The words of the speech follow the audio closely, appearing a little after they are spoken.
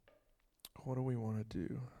what do we want to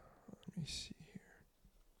do? Let me see here.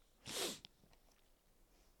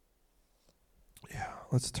 Yeah,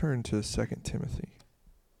 let's turn to 2 Timothy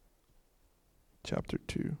chapter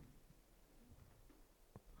 2.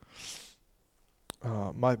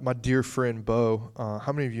 My dear friend Bo,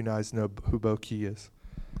 how many of you guys know who Bo Key is?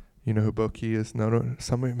 You know who Bo Key is? No,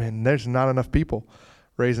 somebody, man, there's not enough people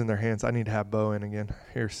raising their hands. I need to have Bo in again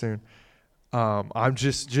here soon. I'm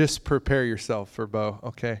just prepare yourself for Bo,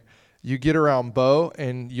 okay? You get around Bo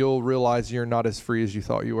and you'll realize you're not as free as you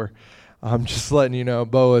thought you were. I'm just letting you know,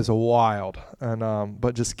 Bo is a wild, and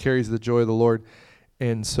but just carries the joy of the Lord.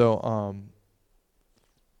 And so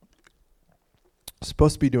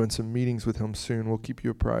supposed to be doing some meetings with him soon. We'll keep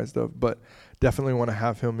you apprised of, but definitely want to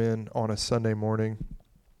have him in on a Sunday morning.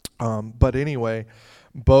 But anyway,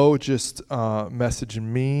 Bo just messaged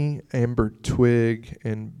me, Amber Twig,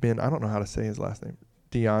 and Ben. I don't know how to say his last name,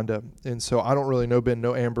 Deonda. And so I don't really know Ben,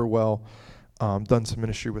 know Amber well. Done some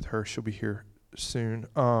ministry with her. She'll be here soon.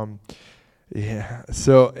 Yeah.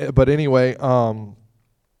 So, but anyway,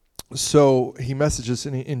 so he messages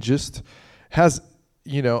and just has,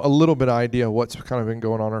 you know, a little bit of idea of what's kind of been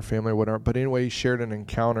going on in our family or whatever. But anyway, he shared an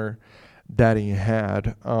encounter that he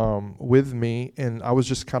had with me, and I was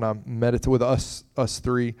just kind of meditating with us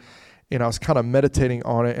three, and I was kind of meditating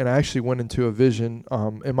on it, and I actually went into a vision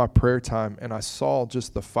in my prayer time, and I saw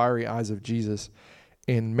just the fiery eyes of Jesus,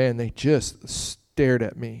 and man, they just stared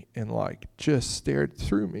at me and like just stared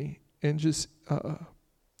through me, and just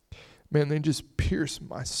man, they just pierced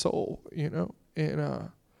my soul, you know, and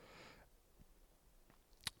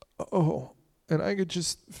and I could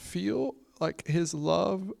just feel like his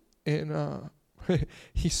love. And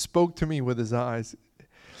he spoke to me with his eyes.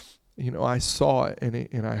 You know, I saw it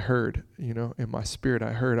and I heard, you know, in my spirit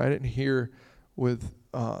I heard. I didn't hear with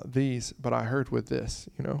these, but I heard with this,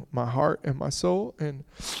 you know, my heart and my soul. And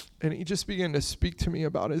he just began to speak to me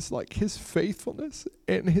about his faithfulness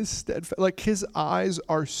and his steadfast, like his eyes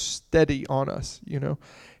are steady on us, you know.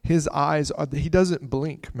 His eyes are, he doesn't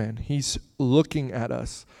blink, man. He's looking at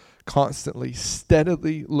us constantly,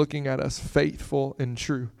 steadily looking at us, faithful and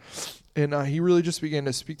true. And he really just began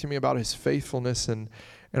to speak to me about his faithfulness, and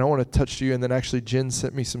I want to touch you. And then actually Jen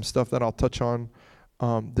sent me some stuff that I'll touch on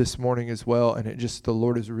this morning as well. And it just, the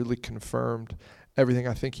Lord has really confirmed everything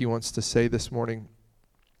I think he wants to say this morning.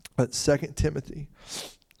 But 2 Timothy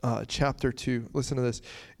chapter 2, listen to this.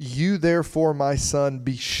 You therefore, my son,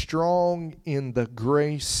 be strong in the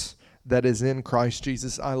grace that is in Christ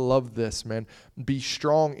Jesus. I love this, man. Be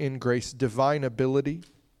strong in grace, divine ability,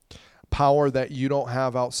 power that you don't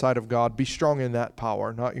have outside of God. Be strong in that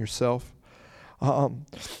power, not yourself. And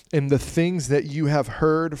the things that you have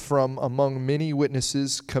heard from among many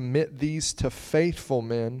witnesses, commit these to faithful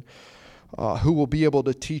men who will be able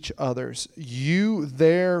to teach others. You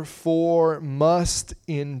therefore must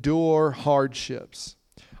endure hardships.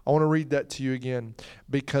 I want to read that to you again,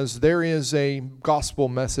 because there is a gospel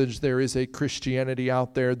message, there is a Christianity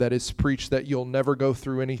out there that is preached that you'll never go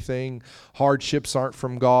through anything. Hardships aren't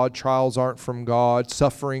from God, trials aren't from God,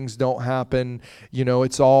 sufferings don't happen. You know,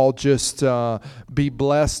 it's all just be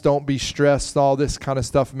blessed, don't be stressed, all this kind of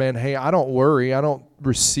stuff. Man, hey, I don't worry, I don't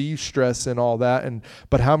receive stress and all that.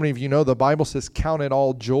 But how many of you know the Bible says, count it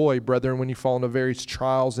all joy, brethren, when you fall into various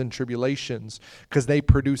trials and tribulations, because they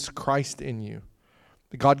produce Christ in you.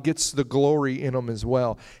 God gets the glory in them as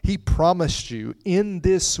well. He promised you, in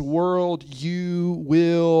this world you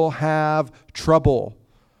will have trouble,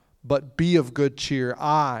 but be of good cheer.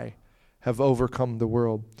 I have overcome the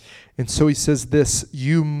world. And so he says this,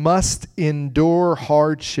 you must endure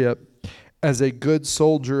hardship as a good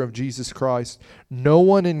soldier of Jesus Christ. No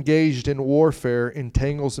one engaged in warfare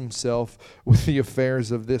entangles himself with the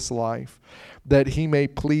affairs of this life, that he may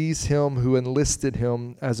please him who enlisted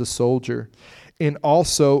him as a soldier. And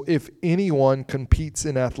also, if anyone competes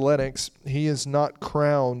in athletics, he is not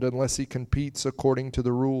crowned unless he competes according to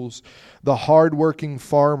the rules. The hardworking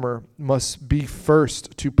farmer must be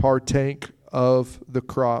first to partake of the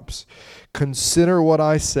crops. Consider what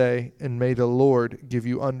I say, and may the Lord give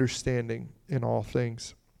you understanding in all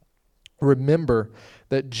things. Remember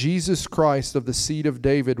that Jesus Christ of the seed of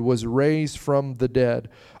David was raised from the dead,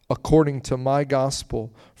 according to my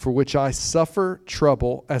gospel, for which I suffer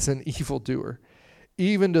trouble as an evildoer,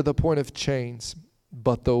 even to the point of chains.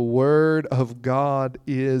 But the word of God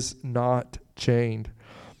is not chained.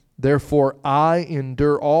 Therefore I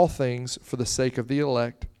endure all things for the sake of the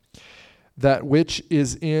elect, that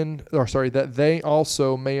they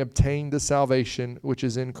also may obtain the salvation which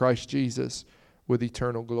is in Christ Jesus with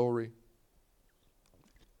eternal glory.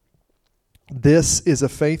 This is a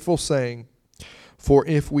faithful saying, for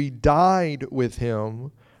if we died with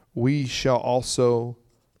him, we shall also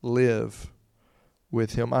live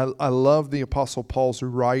with him. I love the Apostle Paul's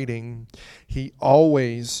writing. He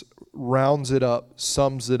always rounds it up,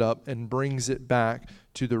 sums it up, and brings it back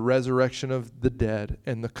to the resurrection of the dead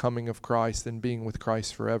and the coming of Christ and being with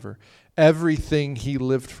Christ forever. Everything he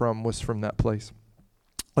lived from was from that place.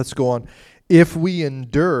 Let's go on. If we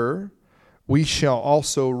endure, we shall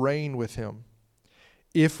also reign with him.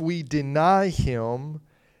 If we deny him,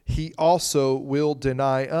 he also will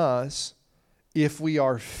deny us. If we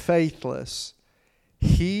are faithless,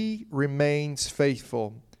 he remains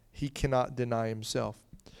faithful. He cannot deny himself.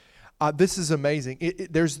 This is amazing.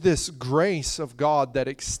 There's this grace of God that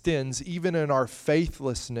extends even in our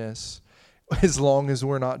faithlessness as long as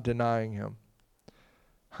we're not denying him.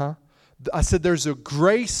 I said there's a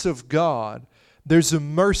grace of God. There's a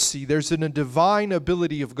mercy. There's a divine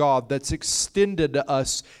ability of God that's extended to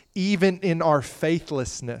us even in our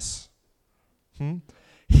faithlessness.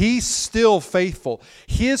 He's still faithful.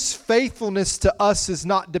 His faithfulness to us is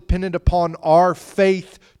not dependent upon our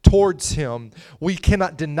faith towards him. We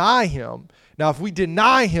cannot deny him. Now, if we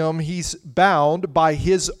deny him, he's bound by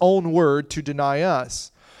his own word to deny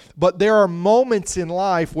us. But there are moments in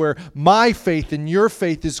life where my faith and your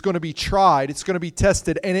faith is going to be tried. It's going to be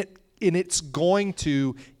tested, and it's going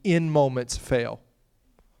to, in moments, fail.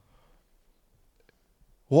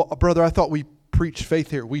 Well, brother, I thought we preached faith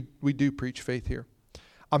here. We do preach faith here.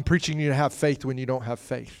 I'm preaching you to have faith when you don't have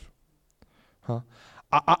faith.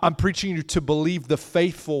 I'm preaching you to believe the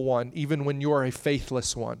faithful one even when you are a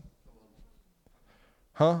faithless one.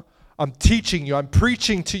 I'm teaching you, I'm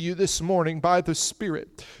preaching to you this morning by the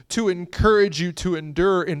Spirit to encourage you to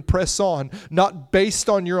endure and press on, not based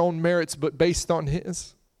on your own merits, but based on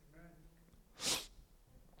his.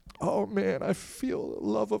 Oh man, I feel the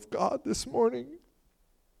love of God this morning.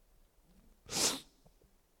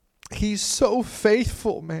 He's so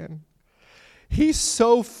faithful, man. He's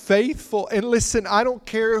so faithful. And listen, I don't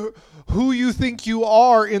care who you think you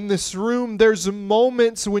are in this room. There's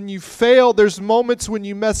moments when you fail. There's moments when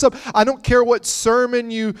you mess up. I don't care what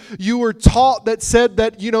sermon you were taught that said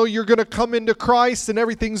that, you're going to come into Christ and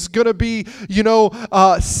everything's going to be,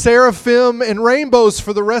 seraphim and rainbows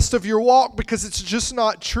for the rest of your walk, because it's just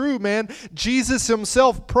not true, man. Jesus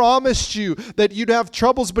himself promised you that you'd have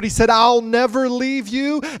troubles, but he said, I'll never leave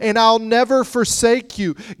you and I'll never forsake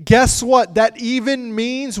you. Guess what? That even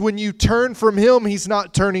means when you turn from him, he's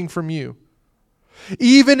not turning from you.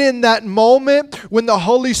 Even in that moment when the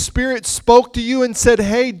Holy Spirit spoke to you and said,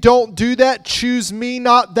 hey, don't do that, choose me,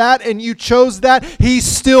 not that, and you chose that, he's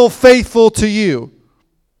still faithful to you.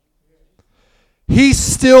 He's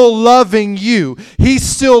still loving you. He's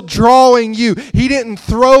still drawing you. He didn't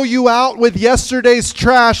throw you out with yesterday's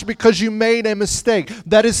trash because you made a mistake.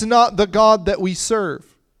 That is not the God that we serve.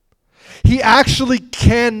 He actually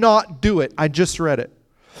cannot do it. I just read it.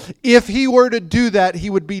 If he were to do that, he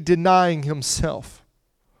would be denying himself.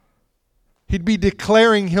 He'd be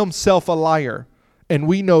declaring himself a liar. And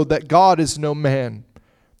we know that God is no man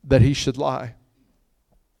that he should lie.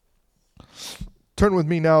 Turn with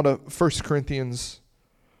me now to 1 Corinthians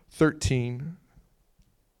 13,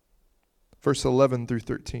 verse 11 through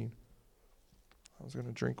 13. I was going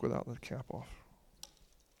to drink without the cap off.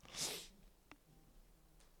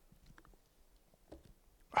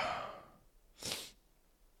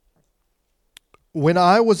 When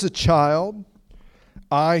I was a child,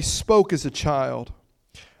 I spoke as a child.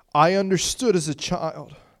 I understood as a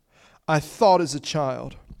child. I thought as a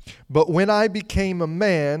child. But when I became a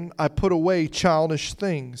man, I put away childish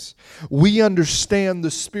things. We understand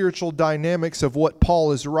the spiritual dynamics of what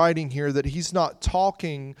Paul is writing here, that he's not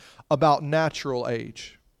talking about natural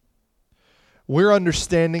age. We're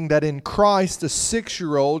understanding that in Christ, a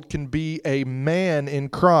 6-year-old can be a man in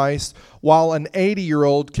Christ, while an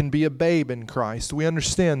 80-year-old can be a babe in Christ. We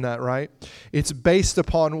understand that, right? It's based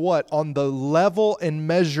upon what? On the level and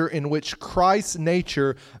measure in which Christ's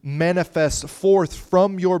nature manifests forth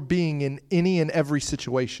from your being in any and every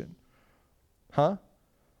situation.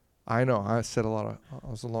 I know, I said it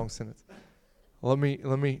was a long sentence. Let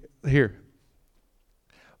me, here.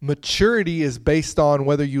 Maturity is based on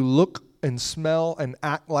whether you look and smell and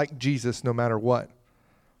act like Jesus no matter what.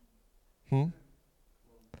 And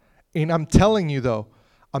I'm telling you,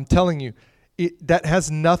 that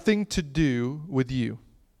has nothing to do with you.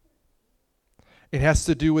 It has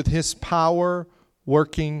to do with his power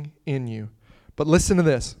working in you. But listen to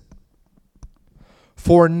this.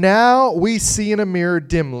 For now we see in a mirror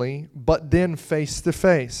dimly, but then face to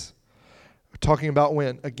face. We're talking about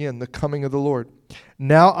when? Again, the coming of the Lord.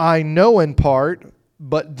 Now I know in part,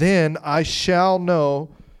 but then I shall know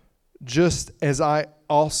just as I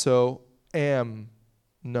also am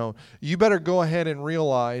known. You better go ahead and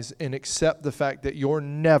realize and accept the fact that you're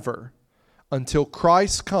never, until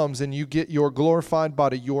Christ comes and you get your glorified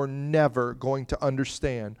body, you're never going to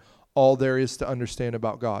understand all there is to understand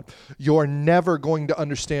about God. You're never going to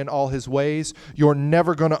understand all His ways. You're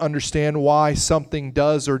never going to understand why something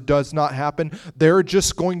does or does not happen. There are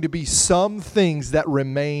just going to be some things that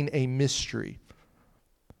remain a mystery.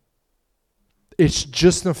 It's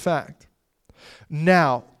just a fact.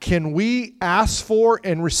 Now, can we ask for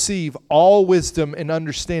and receive all wisdom and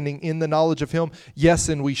understanding in the knowledge of Him? Yes,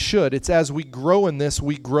 and we should. It's as we grow in this,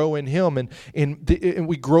 we grow in Him, and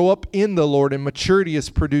we grow up in the Lord, and maturity is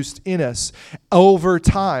produced in us over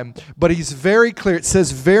time. But He's very clear. It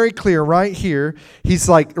says very clear right here. He's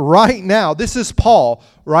like, right now, this is Paul,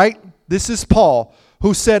 right? This is Paul,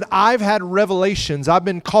 who said, I've had revelations. I've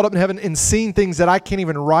been caught up in heaven and seen things that I can't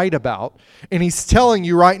even write about. And he's telling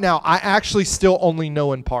you right now, I actually still only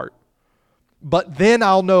know in part. But then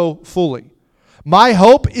I'll know fully. My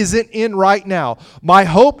hope isn't in right now. My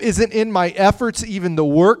hope isn't in my efforts, even the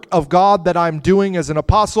work of God that I'm doing as an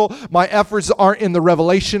apostle. My efforts aren't in the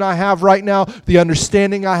revelation I have right now, the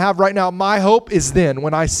understanding I have right now. My hope is then,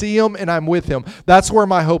 when I see Him and I'm with Him. That's where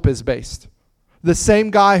my hope is based. The same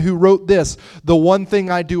guy who wrote this, the one thing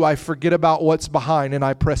I do, I forget about what's behind and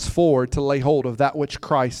I press forward to lay hold of that which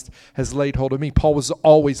Christ has laid hold of me. Paul was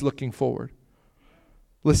always looking forward.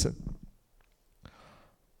 Listen.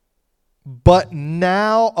 But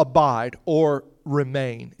now abide, or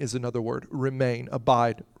remain is another word. Remain,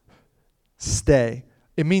 abide, stay.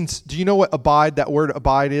 It means, do you know what abide, that word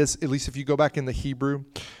abide is? At least if you go back in the Hebrew,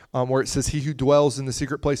 where it says, he who dwells in the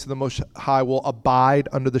secret place of the Most High will abide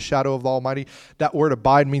under the shadow of the Almighty. That word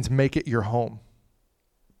abide means make it your home.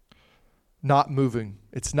 Not moving.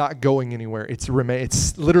 It's not going anywhere. It's remain.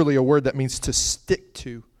 It's literally a word that means to stick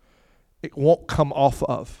to. It won't come off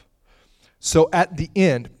of. So at the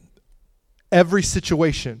end, every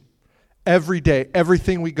situation, every day,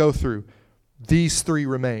 everything we go through, these three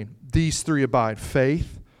remain. These three abide: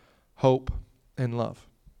 faith, hope, and love.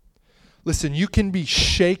 Listen, you can be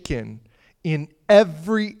shaken in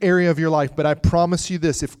every area of your life, but I promise you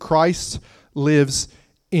this, if Christ lives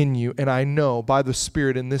in you, and I know by the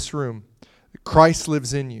Spirit in this room, Christ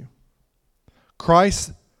lives in you.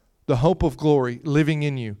 Christ, the hope of glory, living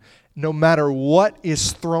in you. No matter what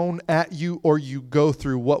is thrown at you or you go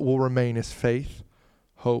through, what will remain is faith,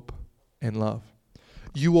 hope, and love.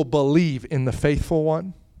 You will believe in the faithful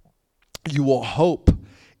one. You will hope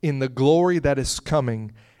in the glory that is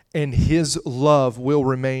coming, and His love will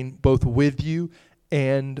remain both with you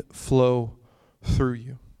and flow through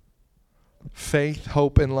you. Faith,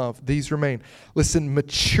 hope, and love. These remain. Listen,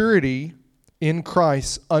 maturity in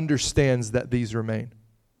Christ understands that these remain.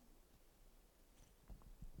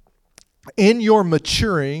 In your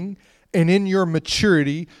maturing and in your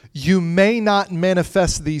maturity, you may not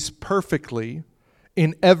manifest these perfectly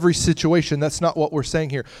in every situation. That's not what we're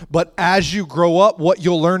saying here. But as you grow up, what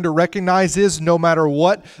you'll learn to recognize is no matter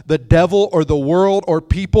what the devil or the world or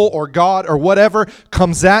people or God or whatever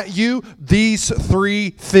comes at you, these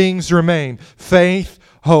three things remain: faith,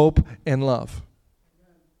 hope, and love.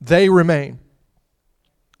 They remain.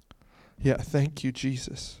 Yeah, thank you,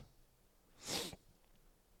 Jesus.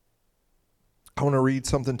 I want to read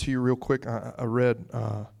something to you real quick. I read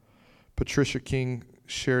Patricia King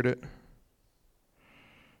shared it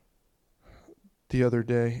the other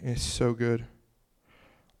day. It's so good.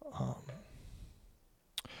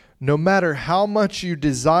 No matter how much you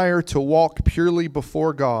desire to walk purely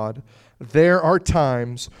before God, there are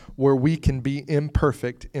times where we can be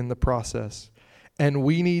imperfect in the process. And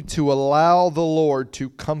we need to allow the Lord to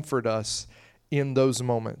comfort us in those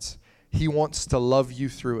moments. He wants to love you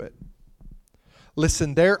through it.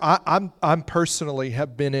 Listen, I'm personally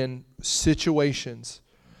have been in situations,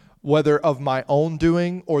 whether of my own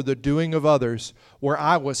doing or the doing of others, where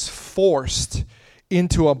I was forced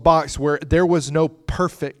into a box where there was no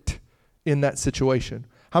perfect in that situation.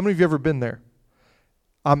 How many of you ever been there?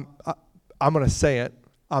 I'm going to say it.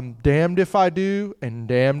 I'm damned if I do and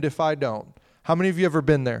damned if I don't. How many of you ever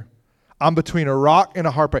been there? I'm between a rock and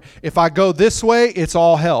a hard place. If I go this way, it's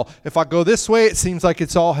all hell. If I go this way, it seems like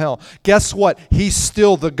it's all hell. Guess what? He's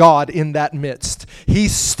still the God in that midst.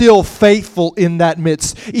 He's still faithful in that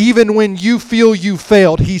midst. Even when you feel you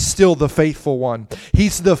failed, He's still the faithful one.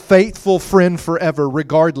 He's the faithful friend forever,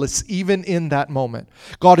 regardless, even in that moment.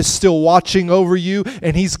 God is still watching over you,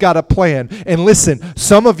 and He's got a plan. And listen,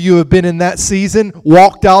 some of you have been in that season,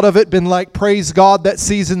 walked out of it, been like, praise God, that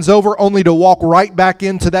season's over, only to walk right back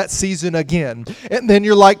into that season season again. And then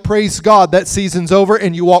you're like, praise God, that season's over,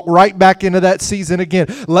 and you walk right back into that season again.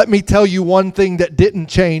 Let me tell you one thing that didn't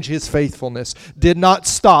change: his faithfulness did not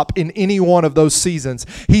stop in any one of those seasons.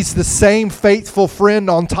 He's the same faithful friend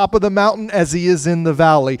on top of the mountain as he is in the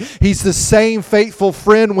valley. He's the same faithful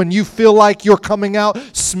friend when you feel like you're coming out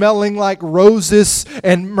smelling like roses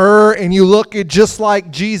and myrrh, and you look just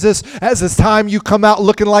like Jesus, as it's time you come out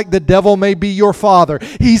looking like the devil may be your father.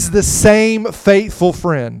 He's the same faithful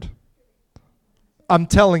friend. I'm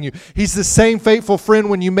telling you, he's the same faithful friend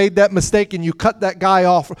when you made that mistake and you cut that guy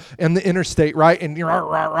off in the interstate, right? And you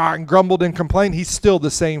and grumbled and complained. He's still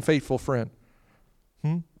the same faithful friend.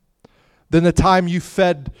 Then the time you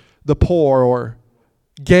fed the poor or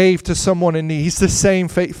gave to someone in need, he's the same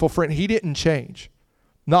faithful friend. He didn't change,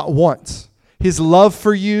 not once. His love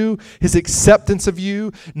for you, his acceptance of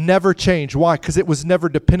you never changed. Why? Because it was never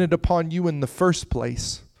dependent upon you in the first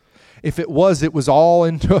place. If it was all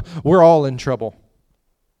we're all in trouble.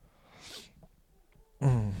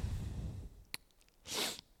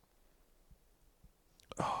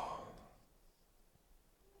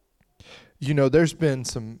 You know, there's been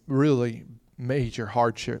some really major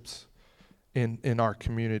hardships in our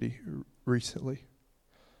community recently.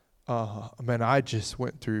 Man, I just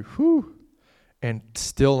went through, and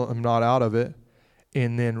still am not out of it.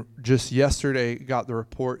 And then just yesterday got the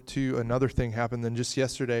report too. Another thing happened. Then just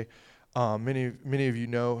yesterday, many of you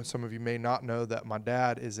know, some of you may not know, that my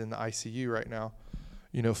dad is in the ICU right now,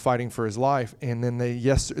 you know, fighting for his life. And then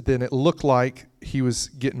then it looked like he was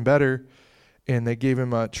getting better, and they gave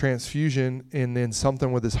him a transfusion, and then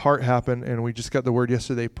something with his heart happened, and we just got the word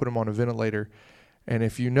yesterday, put him on a ventilator. And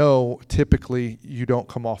if you know, typically you don't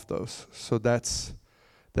come off those. So that's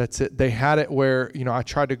it. They had it where, you know, I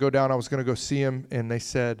tried to go down. I was going to go see him, and they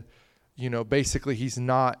said, you know, basically he's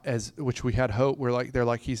not as, which we had hope. They're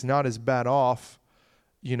like, he's not as bad off,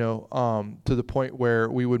 you know, to the point where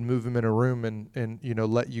we would move him in a room and you know,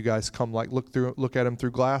 let you guys come like look at him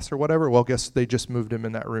through glass or whatever. Well, guess they just moved him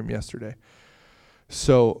in that room yesterday.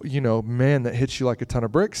 So, you know, man, that hits you like a ton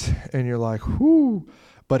of bricks, and you're like, whoo.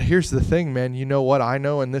 But here's the thing, man. You know what? I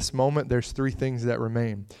know in this moment there's three things that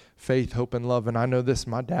remain: faith, hope, and love. And I know this,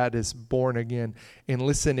 my dad is born again. And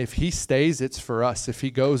listen, if he stays, it's for us. If he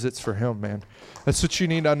goes, it's for him, man. That's what you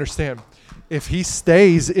need to understand. If he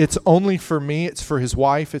stays, it's only for me. It's for his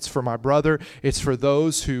wife. It's for my brother. It's for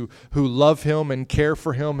those who love him and care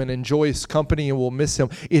for him and enjoy his company and will miss him.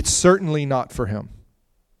 It's certainly not for him.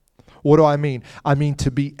 What do I mean? I mean, to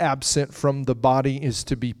be absent from the body is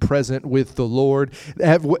to be present with the Lord.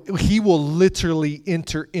 He will literally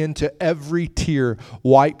enter into every tear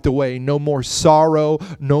wiped away. No more sorrow,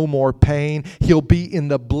 no more pain. He'll be in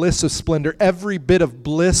the bliss of splendor. Every bit of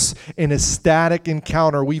bliss and ecstatic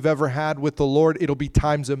encounter we've ever had with the Lord, it'll be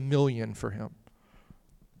times 1,000,000 for him.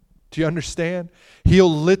 Do you understand?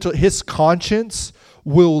 His conscience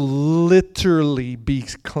will literally be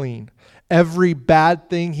clean. Every bad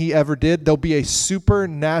thing he ever did, there'll be a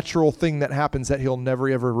supernatural thing that happens that he'll never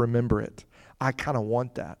ever remember it. I kind of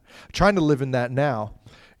want that. I'm trying to live in that now.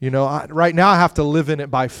 You know, right now I have to live in it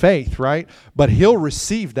by faith, right? But he'll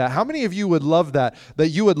receive that. How many of you would love that? That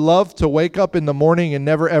you would love to wake up in the morning and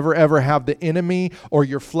never, ever, ever have the enemy or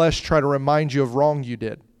your flesh try to remind you of wrong you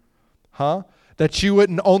did? Huh? That you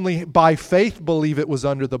wouldn't only by faith believe it was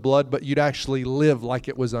under the blood, but you'd actually live like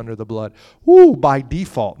it was under the blood. Woo, by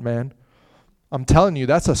default, man. I'm telling you,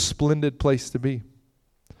 that's a splendid place to be.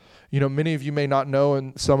 You know, many of you may not know,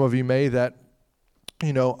 and some of you may, that,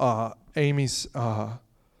 you know, Amy's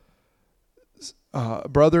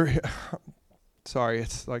brother, sorry,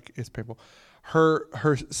 it's painful.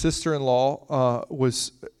 Her sister-in-law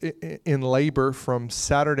was in labor from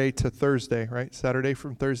Saturday to Thursday, right? Saturday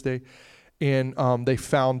from Thursday. And they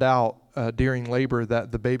found out during labor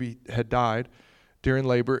that the baby had died during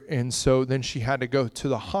labor, and so then she had to go to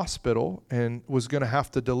the hospital and was going to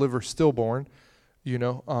have to deliver stillborn,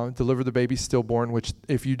 deliver the baby stillborn, which,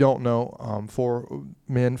 if you don't know, for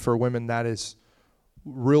men, for women, that is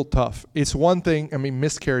real tough. It's one thing, I mean,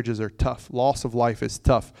 miscarriages are tough. Loss of life is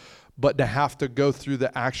tough. But to have to go through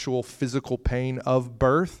the actual physical pain of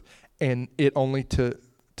birth and it only to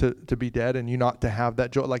be dead and you not to have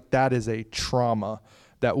that joy, like that is a trauma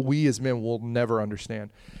that we as men will never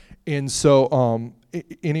understand. And so,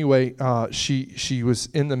 anyway, she was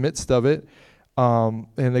in the midst of it, and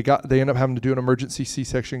they ended up having to do an emergency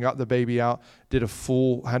C-section, got the baby out, had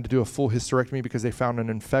to do a full hysterectomy because they found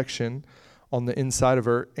an infection on the inside of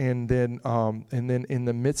her, and then in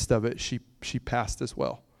the midst of it, she passed as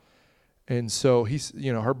well. And so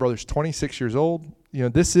her brother's 26 years old. You know,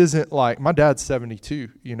 this isn't like, my dad's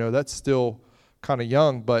 72. You know, that's still kind of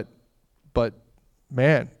young, but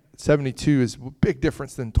man, 72 is a big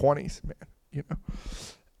difference than 20s, man, you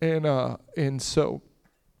know. And so,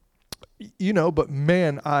 you know, but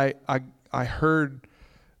man, I heard,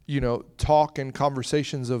 you know, talk and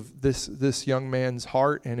conversations of this young man's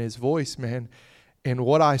heart and his voice, man. And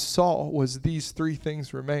what I saw was these three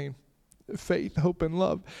things remain: faith, hope, and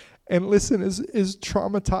love. And listen, as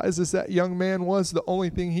traumatized as that young man was, the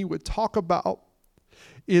only thing he would talk about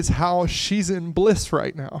is how she's in bliss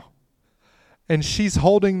right now. And she's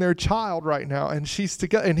holding their child right now, and she's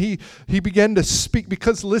together. And he began to speak,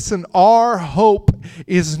 because listen, our hope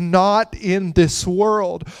is not in this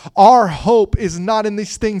world. Our hope is not in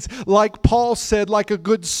these things. Like Paul said, like a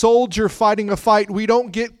good soldier fighting a fight, we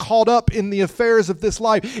don't get caught up in the affairs of this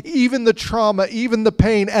life, even the trauma, even the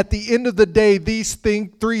pain. At the end of the day, these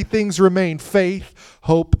three things remain: faith,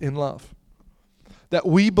 hope, and love. That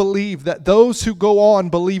we believe that those who go on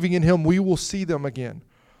believing in him, we will see them again.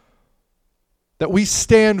 That we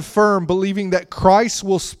stand firm, believing that Christ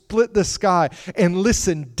will split the sky. And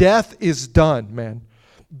listen, death is done, man.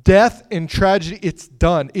 Death and tragedy, it's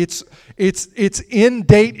done. Its end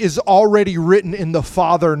date is already written, and the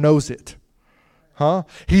Father knows it. Huh?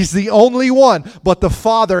 He's the only one, but the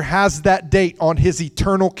Father has that date on his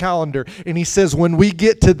eternal calendar. And he says, when we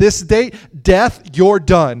get to this date, death, you're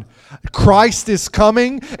done. Christ is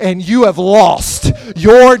coming, and you have lost.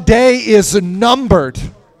 Your day is numbered.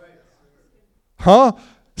 Huh?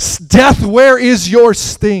 Death, where is your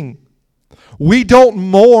sting? We don't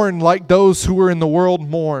mourn like those who are in the world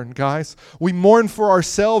mourn, guys. We mourn for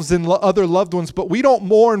ourselves and other loved ones, but we don't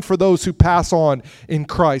mourn for those who pass on in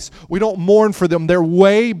Christ. We don't mourn for them. They're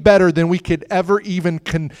way better than we could ever even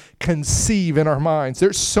conceive in our minds.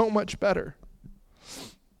 They're so much better.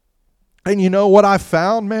 And you know what I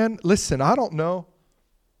found, man? Listen, I don't know.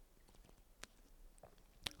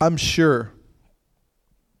 I'm sure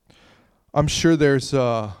there's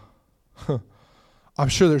a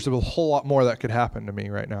whole lot more that could happen to me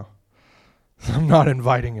right now. I'm not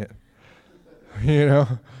inviting it, you know.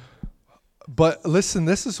 But listen,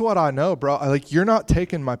 this is what I know, bro. Like, you're not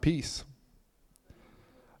taking my peace.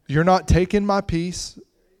 You're not taking my peace.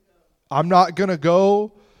 I'm not gonna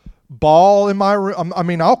go bawl in my room. I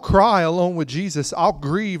mean, I'll cry alone with Jesus. I'll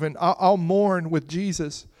grieve and I'll mourn with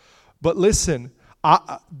Jesus. But listen,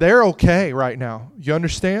 they're okay right now. You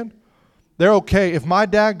understand? They're okay. If my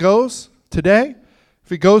dad goes today, if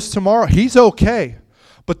he goes tomorrow, he's okay.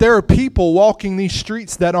 But there are people walking these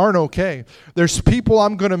streets that aren't okay. There's people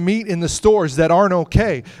I'm going to meet in the stores that aren't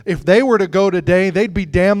okay. If they were to go today, they'd be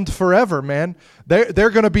damned forever, man. They're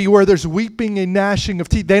going to be where there's weeping and gnashing of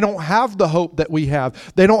teeth. They don't have the hope that we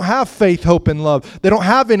have. They don't have faith, hope, and love. They don't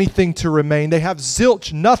have anything to remain. They have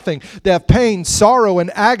zilch, nothing. They have pain, sorrow,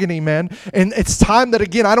 and agony, man. And it's time that,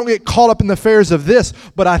 again, I don't get caught up in the affairs of this,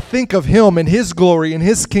 but I think of him and his glory and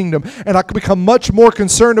his kingdom, and I can become much more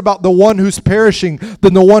concerned about the one who's perishing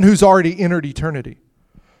than the one who's already entered eternity.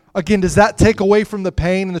 Again, does that take away from the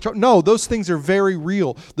pain and the trouble? No, those things are very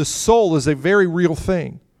real. The soul is a very real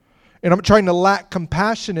thing. And I'm not trying to lack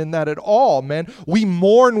compassion in that at all, man. We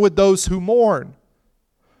mourn with those who mourn.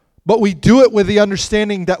 But we do it with the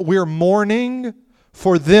understanding that we're mourning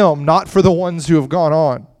for them, not for the ones who have gone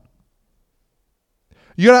on.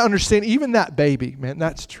 You got to understand, even that baby, man,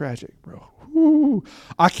 that's tragic, bro. Woo.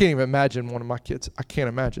 I can't even imagine one of my kids. I can't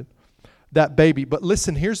imagine that baby. But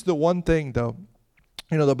listen, here's the one thing, though.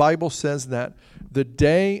 You know, the Bible says that the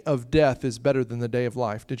day of death is better than the day of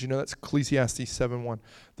life. Did you know that's Ecclesiastes 7:1?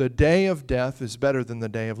 The day of death is better than the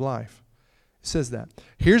day of life. It says that.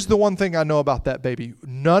 Here's the one thing I know about that baby.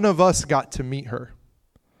 None of us got to meet her.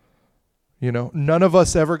 You know, none of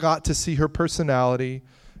us ever got to see her personality,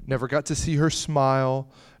 never got to see her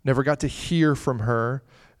smile, never got to hear from her.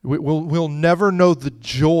 We'll never know the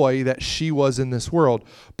joy that she was in this world.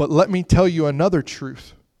 But let me tell you another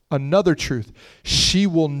truth. She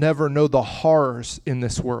will never know the horrors in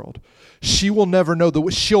this world. She'll never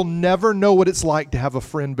know what it's like to have a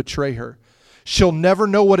friend betray her. She'll never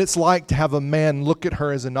know what it's like to have a man look at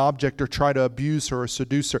her as an object or try to abuse her or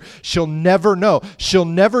seduce her. She'll never know. She'll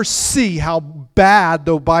never see how bad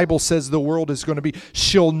the Bible says the world is going to be.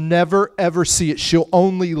 She'll never, ever see it. She'll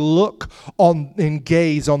only look on and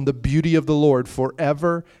gaze on the beauty of the Lord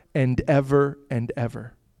forever and ever and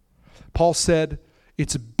ever. Paul said,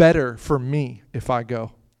 it's better for me if I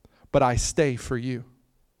go, but I stay for you.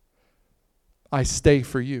 I stay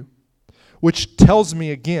for you. Which tells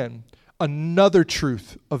me again, another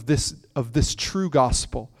truth of this true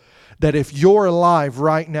gospel, that if you're alive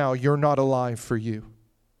right now, you're not alive for you.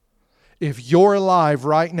 If you're alive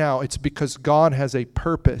right now, it's because God has a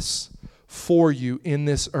purpose for you in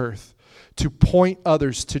this earth to point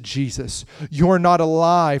others to Jesus. You're not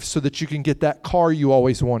alive so that you can get that car you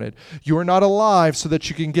always wanted. You're not alive so that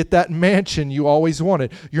you can get that mansion you always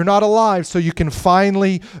wanted. You're not alive so you can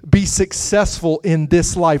finally be successful in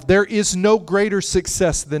this life. There is no greater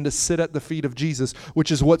success than to sit at the feet of Jesus,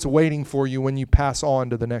 which is what's waiting for you when you pass on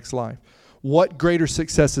to the next life. What greater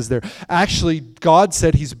success is there? Actually, God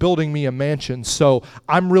said He's building me a mansion, so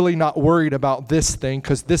I'm really not worried about this thing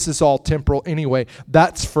because this is all temporal anyway.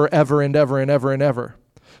 That's forever and ever and ever and ever.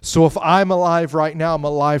 So if I'm alive right now, I'm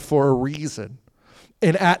alive for a reason.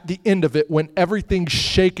 And at the end of it, when everything's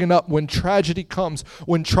shaken up, when tragedy comes,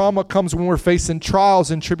 when trauma comes, when we're facing trials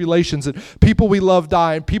and tribulations, and people we love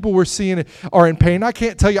die, and people we're seeing are in pain, I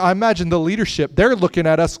can't tell you, I imagine the leadership, they're looking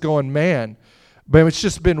at us going, man, but it's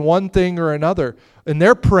just been one thing or another. And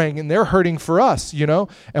they're praying and they're hurting for us, you know.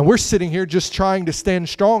 And we're sitting here just trying to stand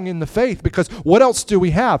strong in the faith because what else do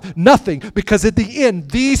we have? Nothing. Because at the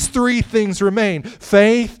end, these three things remain: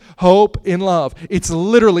 faith, hope, and love. It's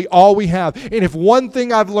literally all we have. And if one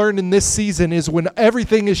thing I've learned in this season is when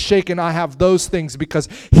everything is shaken, I have those things because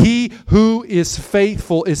He who is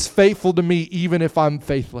faithful to me even if I'm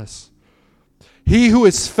faithless. He who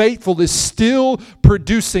is faithful is still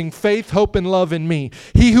producing faith, hope, and love in me.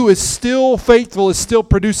 He who is still faithful is still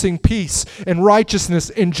producing peace and righteousness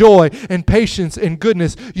and joy and patience and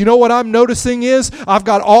goodness. You know what I'm noticing is I've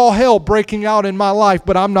got all hell breaking out in my life,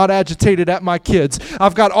 but I'm not agitated at my kids.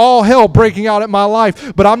 I've got all hell breaking out in my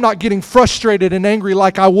life, but I'm not getting frustrated and angry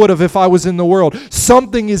like I would have if I was in the world.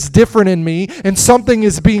 Something is different in me, and something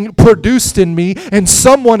is being produced in me, and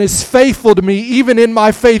someone is faithful to me even in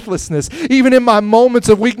my faithlessness, even in my moments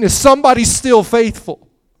of weakness. Somebody's still faithful.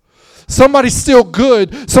 Somebody's still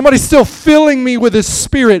good. Somebody's still filling me with His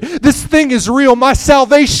Spirit. This thing is real. My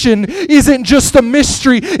salvation isn't just a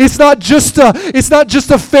mystery. It's not just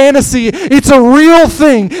a fantasy. It's a real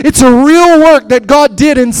thing. It's a real work that God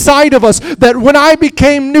did inside of us, that when I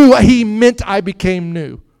became new, He meant I became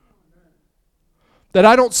new. That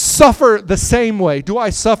I don't suffer the same way. Do I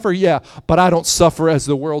suffer? Yeah, but I don't suffer as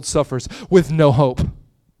the world suffers, with no hope.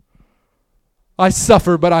 I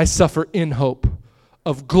suffer, but I suffer in hope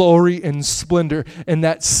of glory and splendor and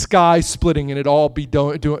that sky splitting and it all be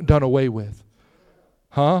done away with.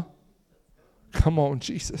 Huh? Come on,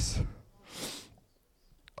 Jesus.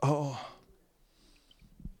 Oh.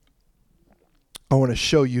 I want to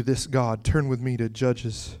show you this God. Turn with me to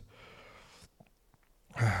Judges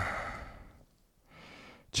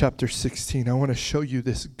chapter 16. I want to show you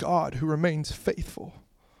this God who remains faithful.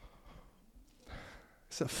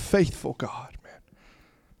 He's a faithful God.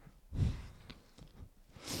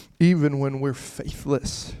 Even when we're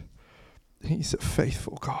faithless, He's a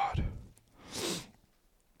faithful God.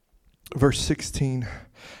 Verse 16.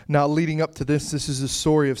 Now leading up to this is the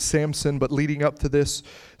story of Samson, but leading up to this,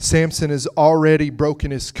 Samson has already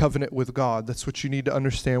broken his covenant with God. That's what you need to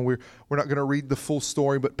understand. We're not going to read the full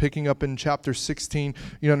story, but picking up in chapter 16,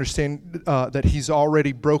 you understand that he's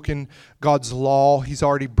already broken God's law. He's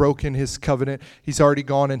already broken His covenant. He's already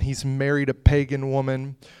gone and he's married a pagan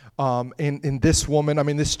woman. And this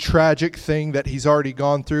woman, this tragic thing that he's already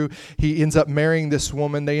gone through, he ends up marrying this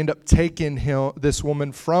woman. They end up taking this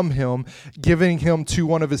woman from him, giving him to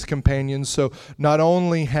one of his companions. So not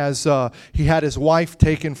only has he had his wife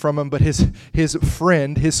taken from him, but his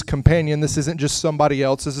friend, his companion, this isn't just somebody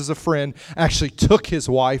else, this is a friend, actually took his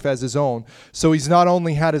wife as his own. So he's not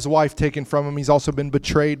only had his wife taken from him, he's also been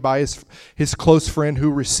betrayed by his close friend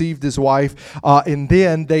who received his wife. And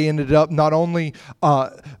then they ended up not only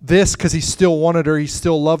this, because he still wanted her, he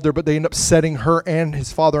still loved her, but they end up setting her and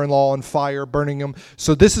his father-in-law on fire, burning him.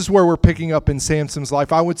 So this is where we're picking up in Samson's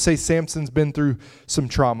life. I would say Samson's been through some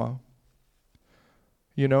trauma.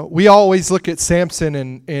 You know, we always look at Samson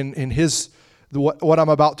and what I'm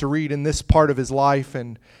about to read in this part of his life,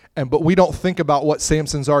 but we don't think about what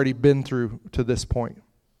Samson's already been through to this point.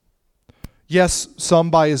 Yes, some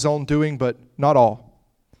by his own doing, but not all.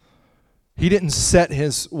 He didn't set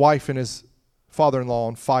his wife and his father-in-law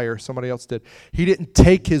on fire. Somebody else did. He didn't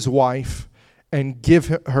take his wife and give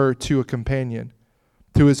her to a companion,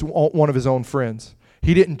 to one of his own friends.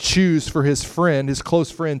 He didn't choose for his friend, his close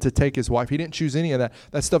friend, to take his wife. He didn't choose any of that.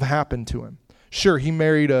 That stuff happened to him. Sure, he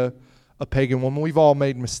married a pagan woman. We've all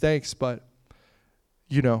made mistakes, but,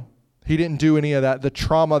 he didn't do any of that. The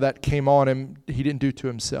trauma that came on him, he didn't do to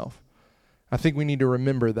himself. I think we need to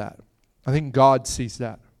remember that. I think God sees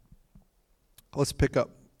that. Let's pick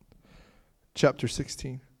up chapter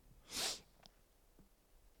 16.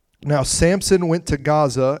 Now Samson went to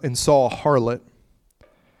Gaza and saw a harlot,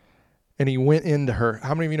 and he went into her.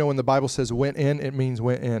 How many of you know when the Bible says went in, it means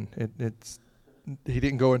went in? He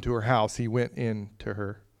didn't go into her house. He went into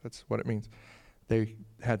her. That's what it means. They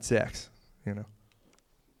had sex, you know.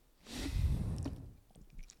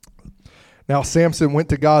 Now Samson went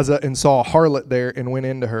to Gaza and saw a harlot there and went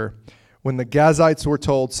into her. When the Gazites were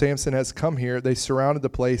told, Samson has come here, they surrounded the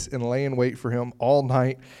place and lay in wait for him all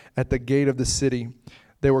night at the gate of the city.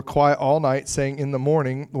 They were quiet all night, saying, in the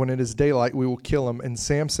morning, when it is daylight, we will kill him. And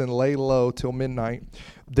Samson lay low till midnight.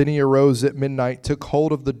 Then he arose at midnight, took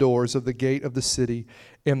hold of the doors of the gate of the city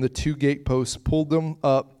and the 2 gateposts, pulled them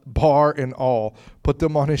up, bar and all, put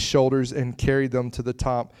them on his shoulders, and carried them to the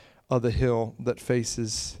top of the hill that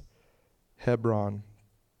faces Hebron.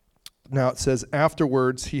 Now it says,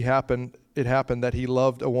 afterwards it happened that he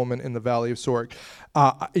loved a woman in the valley of Sorek.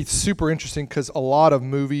 It's super interesting because a lot of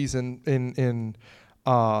movies and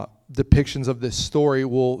depictions of this story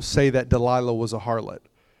will say that Delilah was a harlot,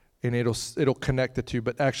 and it'll connect the two.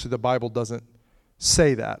 But actually, the Bible doesn't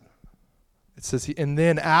say that. It says and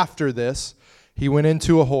then after this, he went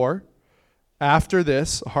into a whore. After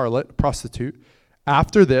this, a harlot, prostitute.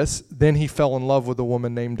 After this, then he fell in love with a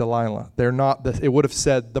woman named Delilah. They're not it would have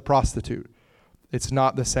said the prostitute. It's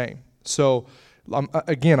not the same. So,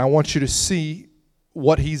 again, I want you to see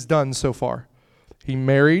what he's done so far. He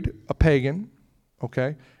married a pagan,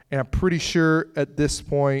 okay? And I'm pretty sure at this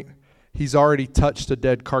point he's already touched a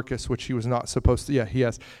dead carcass, which he was not supposed to. Yeah, he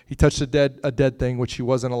has. He touched a dead thing, which he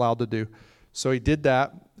wasn't allowed to do. So he did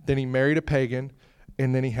that. Then he married a pagan,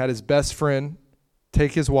 and then he had his best friend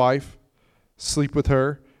take his wife, sleep with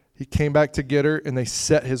her. He came back to get her, and they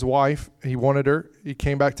set his wife. He wanted her. He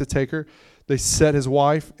came back to take her. They set his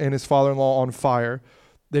wife and his father-in-law on fire.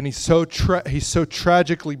 Then he's so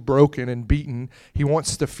tragically broken and beaten, he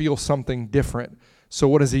wants to feel something different. So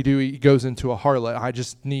what does he do? He goes into a harlot. I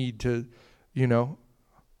just need to,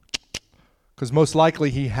 because most likely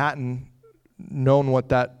he hadn't known what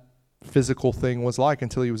that physical thing was like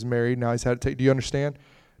until he was married. Now he's had to take. Do you understand?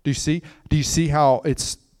 Do you see? Do you see how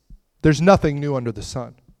there's nothing new under the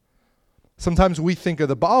sun? Sometimes we think of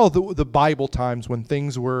the Bible times when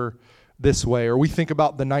things were this way, or we think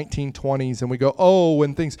about the 1920s and we go,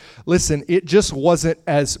 listen, it just wasn't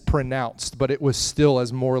as pronounced, but it was still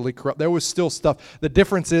as morally corrupt. There was still stuff. The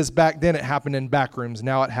difference is back then it happened in back rooms.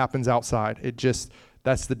 Now it happens outside.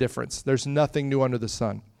 That's the difference. There's nothing new under the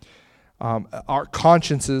sun. Our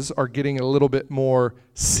consciences are getting a little bit more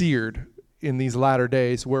seared in these latter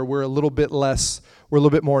days, where we're a little bit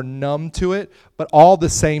more numb to it, but all the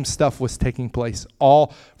same stuff was taking place.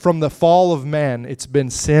 All from the fall of man,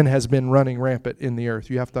 sin has been running rampant in the earth.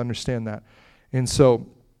 You have to understand that. And so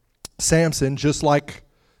Samson, just like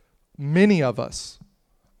many of us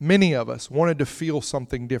wanted to feel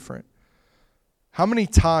something different. How many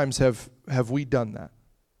times have we done that?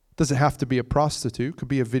 Doesn't have to be a prostitute. Could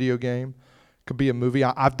be a video game. Could be a movie.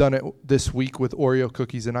 I've done it this week with Oreo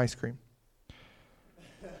cookies and ice cream.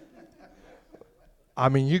 I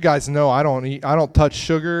mean, you guys know I don't touch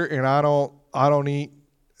sugar, and I don't eat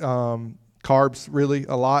carbs really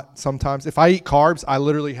a lot. Sometimes if I eat carbs, I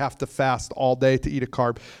literally have to fast all day to eat a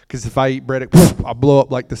carb, because if I eat bread, I blow up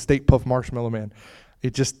like the Stay Puft Marshmallow Man.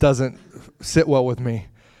 It just doesn't sit well with me,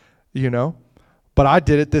 But I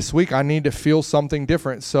did it this week. I need to feel something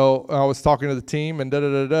different. So I was talking to the team, and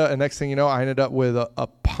and next thing you know, I ended up with a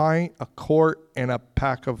pint, a quart, and a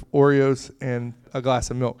pack of Oreos and a glass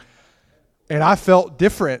of milk. And I felt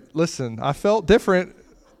different. Listen, I felt different.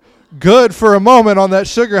 Good for a moment on that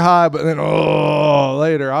sugar high, but then,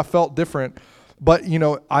 later I felt different. But,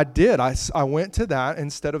 I did. I went to that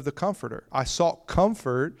instead of the comforter. I sought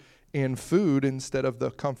comfort in food instead of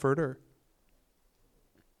the comforter.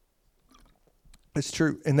 It's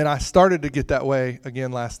true. And then I started to get that way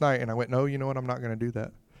again last night, and I went, no, you know what? I'm not going to do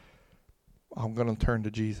that. I'm going to turn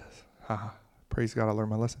to Jesus. Praise God, I learned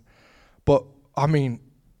my lesson. But,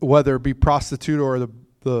 whether it be prostitute or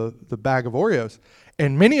the bag of Oreos.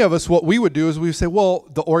 And many of us, what we would do is we would say, well,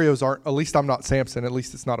 the Oreos aren't, at least I'm not Samson, at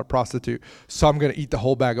least it's not a prostitute, so I'm going to eat the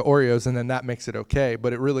whole bag of Oreos, and then that makes it okay.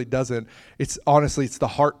 But it really doesn't. It's the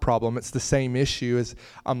heart problem. It's the same issue as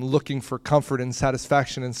I'm looking for comfort and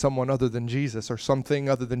satisfaction in someone other than Jesus, or something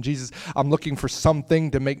other than Jesus. I'm looking for something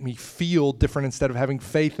to make me feel different instead of having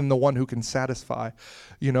faith in the one who can satisfy,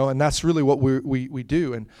 and that's really what we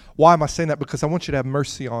do. And why am I saying that? Because I want you to have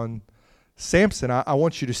mercy on Samson. I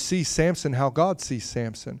want you to see Samson how God sees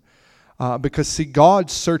Samson. Because, God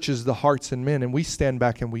searches the hearts and men, and we stand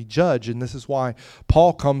back and we judge. And this is why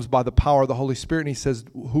Paul comes by the power of the Holy Spirit, and he says,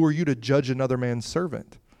 who are you to judge another man's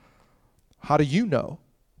servant? How do you know?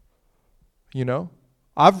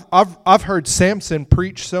 I've heard Samson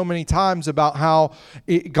preach so many times about how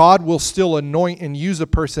God will still anoint and use a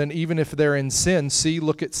person even if they're in sin. See,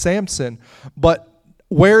 look at Samson. But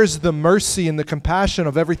where's the mercy and the compassion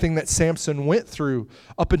of everything that Samson went through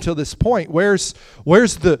up until this point? Where's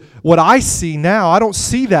what I see now? I don't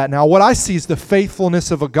see that now. What I see is the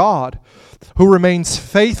faithfulness of a God who remains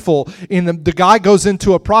faithful. The guy goes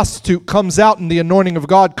into a prostitute, comes out, and the anointing of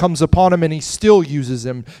God comes upon him, and he still uses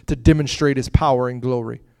him to demonstrate his power and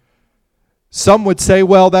glory. Some would say,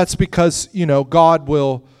 well, that's because,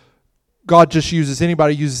 God just uses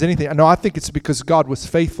anybody, uses anything. No, I think it's because God was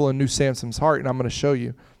faithful and knew Samson's heart, and I'm going to show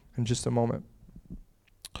you in just a moment.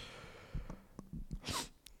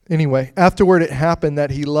 Anyway, afterward it happened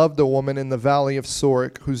that he loved a woman in the valley of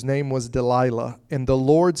Sorek, whose name was Delilah. And the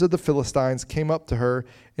lords of the Philistines came up to her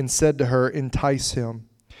and said to her, entice him,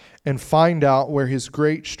 and find out where his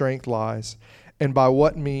great strength lies, and by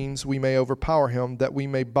what means we may overpower him, that we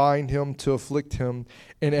may bind him to afflict him,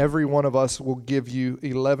 and every one of us will give you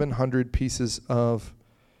 1,100 pieces of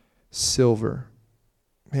silver.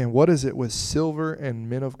 Man, what is it with silver and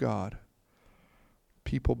men of God?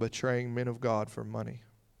 People betraying men of God for money.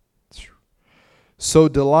 So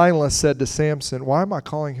Delilah said to Samson, why am I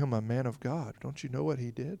calling him a man of God? Don't you know what he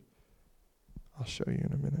did? I'll show you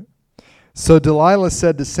in a minute. So Delilah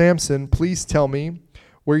said to Samson, please tell me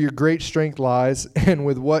where your great strength lies, and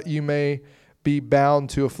with what you may be bound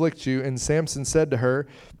to afflict you. And Samson said to her,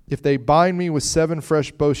 if they bind me with 7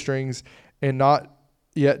 fresh bowstrings and not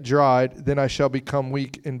yet dried, then I shall become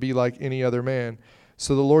weak and be like any other man.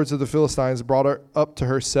 So the lords of the Philistines brought her up to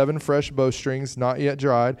her 7 fresh bowstrings, not yet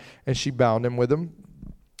dried, and she bound him with them.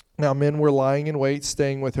 Now men were lying in wait,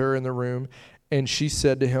 staying with her in the room. And she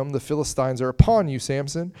said to him, the Philistines are upon you,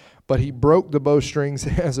 Samson. But he broke the bowstrings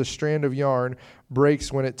as a strand of yarn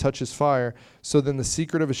breaks when it touches fire. So then the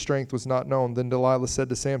secret of his strength was not known. Then Delilah said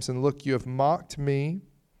to Samson, look, you have mocked me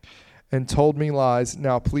and told me lies.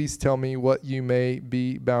 Now please tell me what you may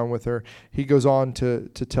be bound with her. He goes on to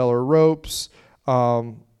tell her ropes.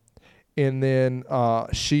 And then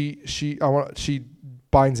she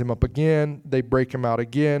binds him up again. They break him out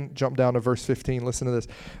again. Jump down to verse 15. Listen to this.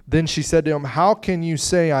 Then she said to him, how can you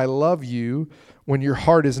say I love you when your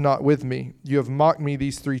heart is not with me? You have mocked me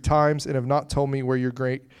these 3 times and have not told me where your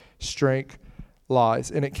great strength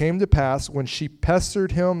lies. And it came to pass when she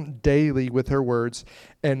pestered him daily with her words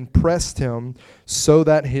and pressed him so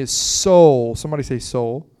that his soul, somebody say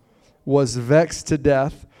soul, was vexed to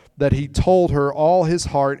death, that he told her all his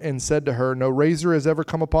heart and said to her, no razor has ever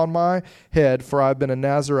come upon my head, for I have been a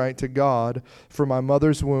Nazarite to God from my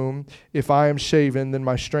mother's womb. If I am shaven, then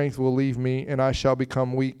my strength will leave me, and I shall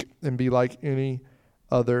become weak and be like any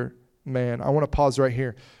other man. I want to pause right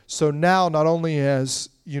here. So now not only has,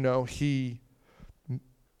 he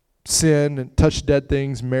sinned and touched dead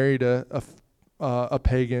things, married a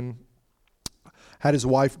pagan, had his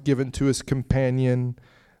wife given to his companion,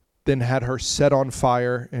 then had her set on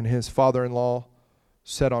fire, and his father-in-law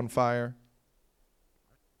set on fire.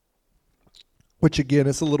 Which again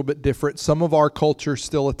is a little bit different. Some of our culture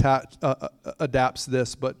still adapts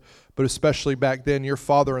this, but especially back then, your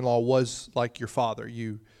father-in-law was like your father.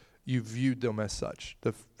 You viewed them as such.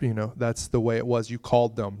 That's the way it was. You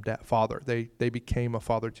called them father. They became a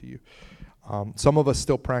father to you. Some of us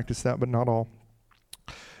still practice that, but not all.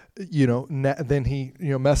 Then he,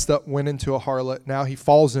 messed up, went into a harlot. Now he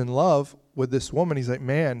falls in love with this woman. He's like,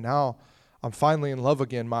 man, now I'm finally in love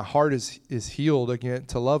again. My heart is healed again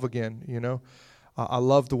to love again. I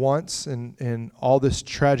loved once, and all this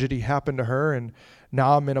tragedy happened to her, and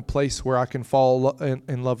now I'm in a place where I can fall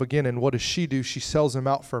in love again. And what does she do? She sells him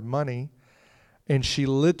out for money, and she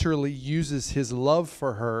literally uses his love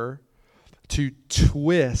for her to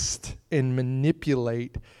twist and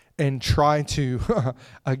manipulate and try to,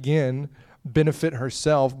 again, benefit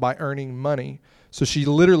herself by earning money. So she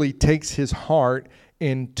literally takes his heart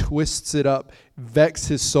and twists it up, vexes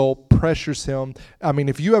his soul, pressures him. I mean,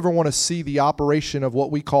 if you ever want to see the operation of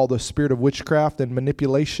what we call the spirit of witchcraft and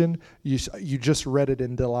manipulation, you just read it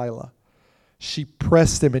in Delilah. She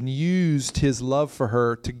pressed him and used his love for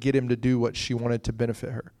her to get him to do what she wanted to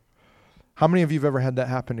benefit her. How many of you have ever had that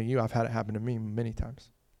happen to you? I've had it happen to me many times.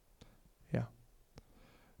 Yeah.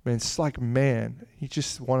 I mean, it's like, man, he's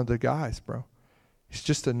just one of the guys, bro. He's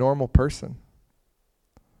just a normal person,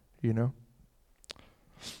 And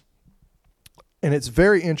it's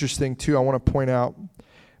very interesting, too. I want to point out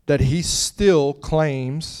that he still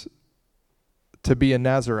claims to be a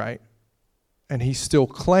Nazarite. And he still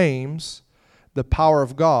claims the power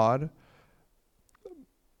of God.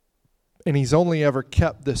 And he's only ever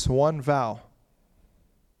kept this one vow.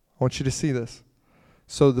 I want you to see this.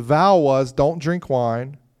 So the vow was, don't drink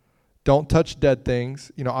wine. Don't touch dead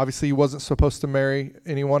things. Obviously he wasn't supposed to marry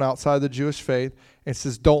anyone outside the Jewish faith. And it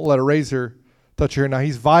says, don't let a razor touch your hair. Now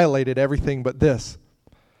he's violated everything but this.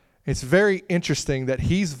 It's very interesting that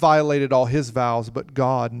he's violated all his vows, but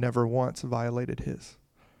God never once violated his.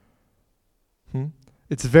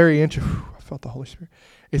 It's very interesting. I felt the Holy Spirit.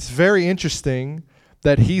 It's very interesting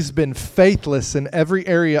that he's been faithless in every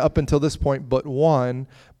area up until this point but one,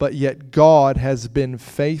 but yet God has been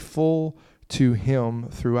faithful to him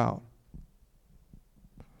throughout.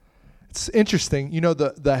 It's interesting. You know,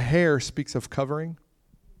 the hair speaks of covering.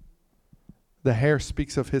 The hair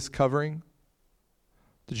speaks of his covering.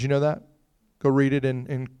 Did you know that? Go read it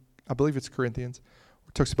in I believe it's Corinthians.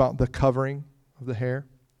 It talks about the covering of the hair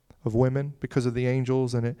of women because of the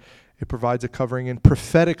angels, and it provides a covering. And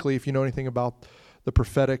prophetically, if you know anything about the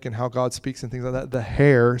prophetic and how God speaks and things like that, the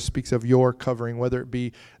hair speaks of your covering, whether it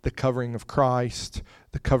be the covering of Christ,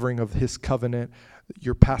 the covering of his covenant,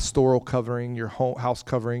 your pastoral covering, your house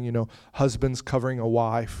covering, you know, husbands covering a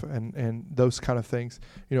wife, and those kind of things.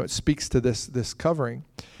 You know, it speaks to this covering.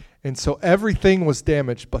 And so everything was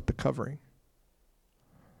damaged but the covering.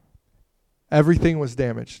 Everything was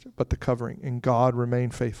damaged but the covering, and God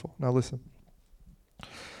remained faithful. Now listen.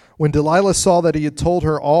 When Delilah saw that he had told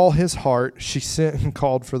her all his heart, she sent and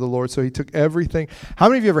called for the Lord. So he took everything. How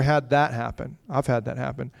many of you ever had that happen? I've had that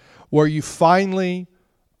happen. Where you finally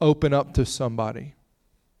open up to somebody.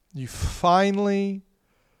 You finally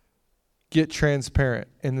get transparent,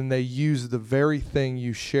 and then they use the very thing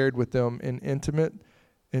you shared with them in intimate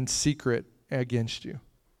and secret against you.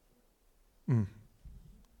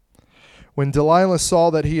 When Delilah saw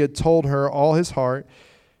that he had told her all his heart,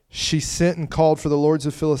 she sent and called for the lords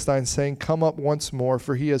of the Philistines, saying, "Come up once more,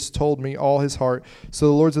 for he has told me all his heart." So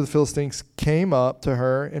the lords of the Philistines came up to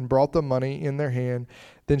her and brought the money in their hand.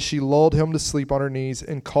 Then she lulled him to sleep on her knees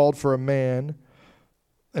and called for a man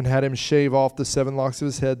and had him shave off the 7 locks of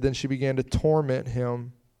his head. Then she began to torment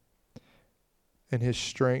him, and his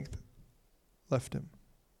strength left him.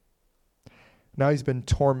 Now he's been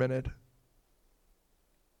tormented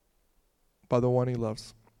by the one he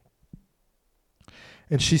loves.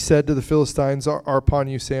 And she said to the Philistines, are upon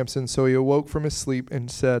you, Samson. So he awoke from his sleep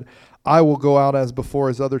and said, I will go out as before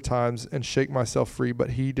as other times and shake myself free.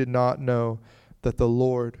 But he did not know that the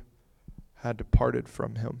Lord had departed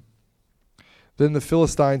from him. Then the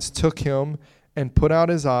Philistines took him and put out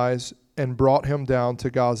his eyes and brought him down to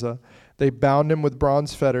Gaza. They bound him with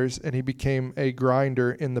bronze fetters, and he became a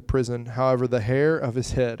grinder in the prison. However, the hair of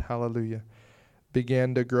his head, hallelujah,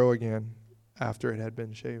 began to grow again after it had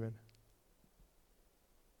been shaven.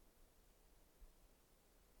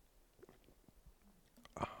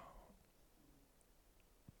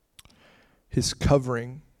 His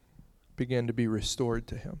covering began to be restored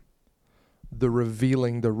to him. The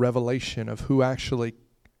revelation of who actually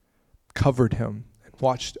covered him and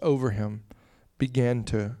watched over him began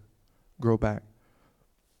to grow back.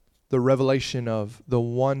 The revelation of the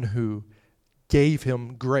one who gave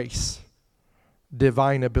him grace,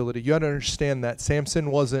 divine ability. You got to understand that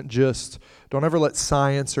Samson wasn't just, don't ever let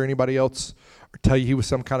science or anybody else tell you he was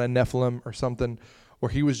some kind of Nephilim or something, or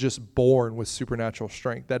he was just born with supernatural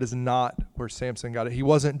strength. That is not where Samson got it. He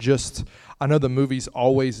wasn't just, I know the movies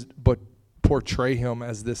always portray him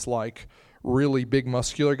as this like really big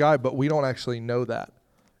muscular guy, but we don't actually know that.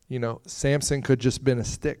 You know, Samson could just been a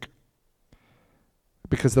stick.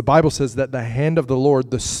 Because the Bible says that the hand of the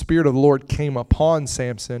Lord, the Spirit of the Lord came upon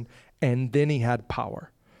Samson, and then he had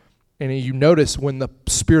power. And you notice when the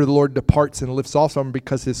Spirit of the Lord departs and lifts off him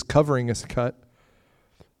because his covering is cut,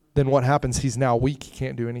 then what happens? He's now weak. He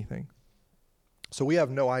can't do anything. So we have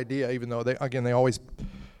no idea, even though they always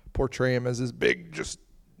portray him as this big, just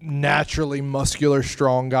naturally muscular,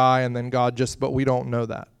 strong guy, and then God but we don't know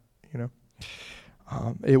that, you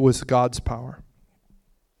know. It was God's power.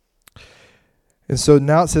 And so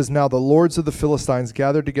now it says, now the lords of the Philistines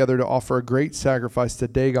gathered together to offer a great sacrifice to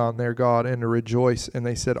Dagon their god and to rejoice. And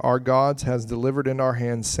they said, our God has delivered into our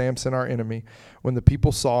hands Samson our enemy. When the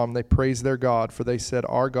people saw him, they praised their God, for they said,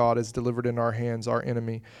 our God has delivered in our hands our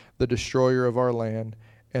enemy, the destroyer of our land,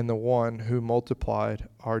 and the one who multiplied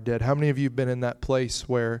our dead. How many of you have been in that place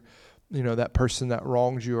where, you know, that person that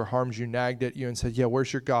wrongs you or harms you nagged at you and said, yeah,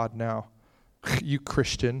 where's your God now? You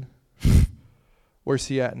Christian. Where's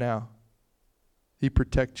he at now? He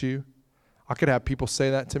protect you. I could have people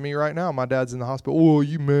say that to me right now. My dad's in the hospital. Oh,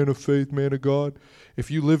 you man of faith, man of God.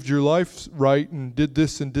 If you lived your life right and did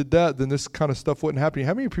this and did that, then this kind of stuff wouldn't happen.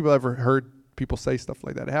 How many people ever heard people say stuff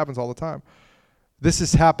like that? It happens all the time. This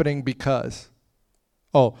is happening because.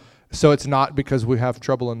 Oh, so it's not because we have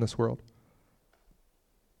trouble in this world.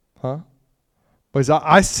 Huh? Because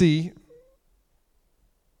I see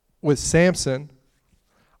with Samson,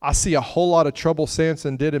 I see a whole lot of trouble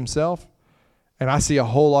Samson did himself. And I see a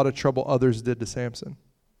whole lot of trouble others did to Samson.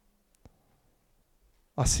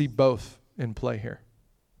 I see both in play here.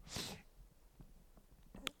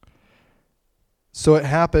 So it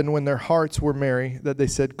happened when their hearts were merry that they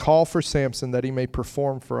said, "Call for Samson that he may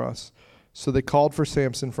perform for us." So they called for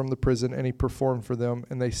Samson from the prison, and he performed for them,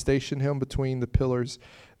 and they stationed him between the pillars.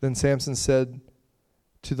 Then Samson said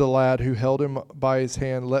to the lad who held him by his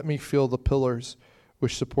hand, "Let me feel the pillars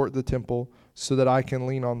which support the temple, so that I can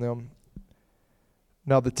lean on them."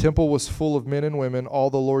 Now the temple was full of men and women. All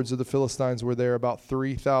the lords of the Philistines were there, about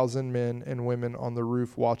 3,000 men and women on the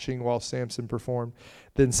roof watching while Samson performed.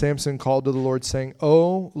 Then Samson called to the Lord, saying,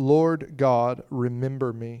 "O Lord God,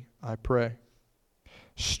 remember me, I pray.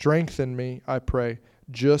 Strengthen me, I pray,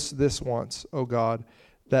 just this once, O God,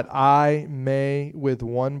 that I may with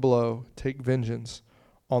one blow take vengeance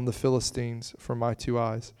on the Philistines for my 2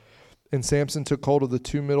 eyes." And Samson took hold of the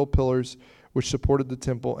 2 middle pillars which supported the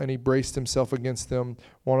temple, and he braced himself against them,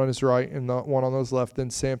 one on his right and one on his left. Then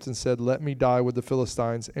Samson said, "Let me die with the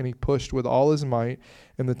Philistines." And he pushed with all his might,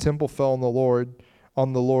 and the temple fell on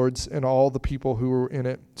the lords, and all the people who were in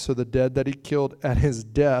it. So the dead that he killed at his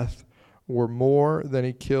death were more than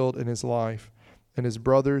he killed in his life. And his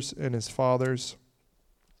brothers and his father's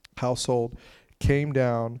household came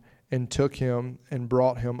down and took him and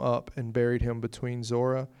brought him up and buried him between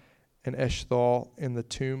Zorah and Eshthol in the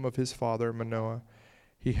tomb of his father Manoah.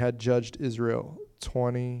 He had judged Israel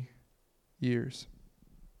 20 years.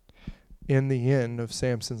 In the end of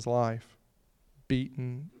Samson's life,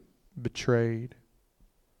 beaten, betrayed,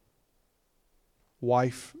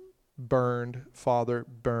 wife burned, father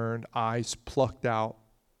burned, eyes plucked out,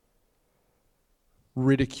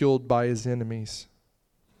 ridiculed by his enemies,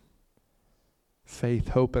 faith,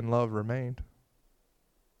 hope, and love remained.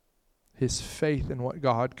 His faith in what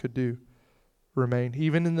God could do remained.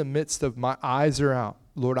 Even in the midst of my eyes are out,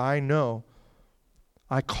 Lord, I know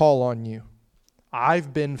I call on you.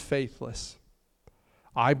 I've been faithless.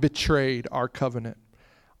 I betrayed our covenant.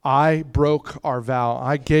 I broke our vow.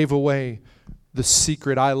 I gave away the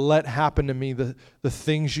secret. I let happen to me the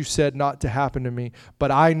things you said not to happen to me.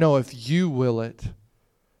 But I know if you will it,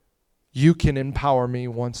 you can empower me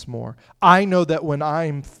once more. I know that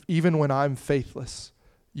even when I'm faithless,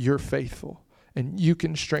 you're faithful, and you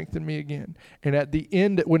can strengthen me again. And at the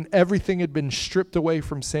end, when everything had been stripped away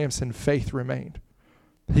from Samson, faith remained.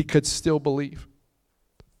 He could still believe.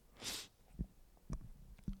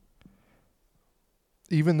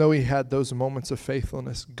 Even though he had those moments of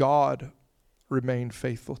faithfulness, God remained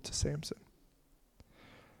faithful to Samson.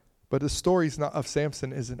 But the story of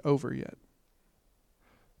Samson isn't over yet.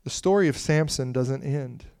 The story of Samson doesn't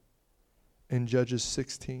end in Judges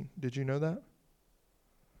 16. Did you know that?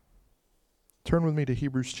 Turn with me to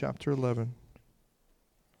Hebrews chapter 11,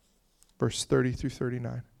 verse 30 through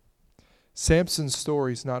 39. Samson's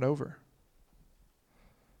story's not over.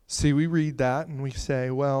 See, we read that and we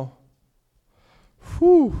say, well,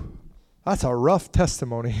 that's a rough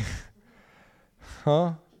testimony.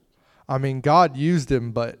 Huh? I mean, God used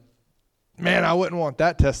him, but man, I wouldn't want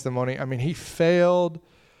that testimony. I mean, he failed.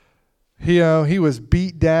 He was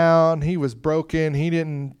beat down. He was broken. He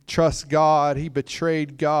didn't trust God. He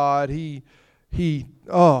betrayed God. He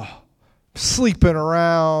sleeping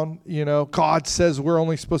around. God says we're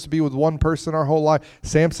only supposed to be with one person our whole life.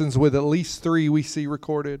 Samson's with at least 3 we see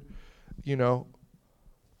recorded.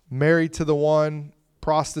 Married to the one,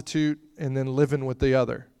 prostitute, and then living with the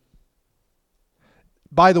other.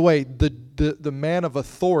 By the way, the man of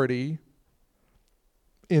authority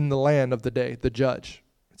in the land of the day, the judge.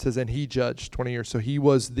 It says, and he judged 20 years. So he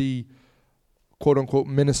was the quote unquote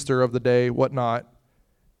minister of the day, whatnot,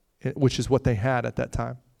 which is what they had at that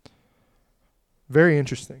time. Very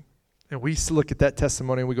interesting. And we look at that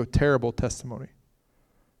testimony and we go, terrible testimony.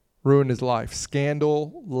 Ruined his life.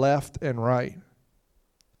 Scandal left and right.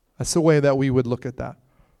 That's the way that we would look at that.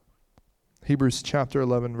 Hebrews chapter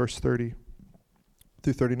 11, verse 30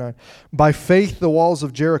 through 39. By faith the walls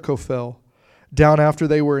of Jericho fell down after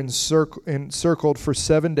they were encircled for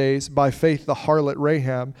 7 days. By faith the harlot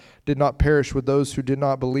Rahab did not perish with those who did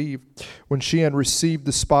not believe, when she had received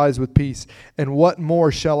the spies with peace. And what more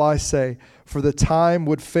shall I say? For the time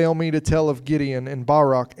would fail me to tell of Gideon and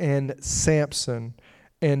Barak and Samson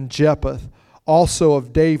and Jephthah, also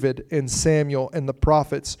of David and Samuel and the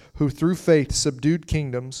prophets, who through faith subdued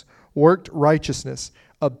kingdoms, worked righteousness,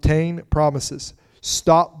 obtained promises,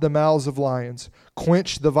 stopped the mouths of lions,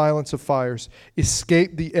 quenched the violence of fires,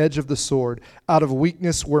 escaped the edge of the sword, out of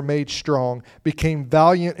weakness were made strong, became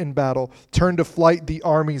valiant in battle, turned to flight the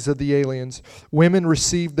armies of the aliens. Women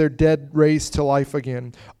received their dead raised to life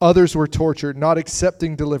again. Others were tortured, not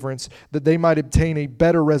accepting deliverance, that they might obtain a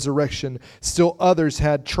better resurrection. Still others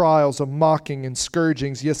had trials of mocking and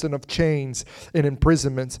scourgings, yes, and of chains and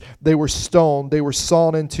imprisonments. They were stoned, they were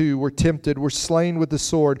sawn in two, were tempted, were slain with the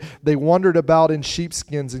sword. They wandered about in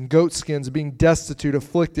sheepskins and goatskins, being destitute,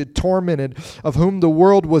 afflicted, tormented, of whom the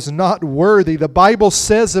world was not worthy. The Bible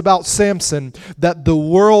says about Samson that the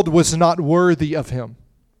world was not worthy of him.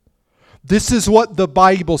 This is what the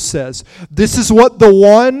Bible says. This is what the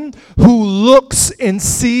one who looks and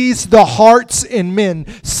sees the hearts in men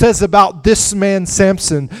says about this man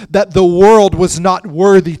Samson, that the world was not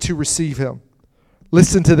worthy to receive him.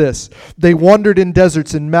 Listen to this. They wandered in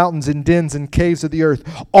deserts and mountains and dens and caves of the earth.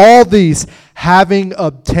 All these having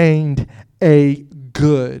obtained a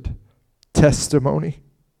good testimony.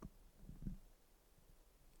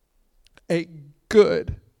 A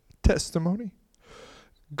good testimony.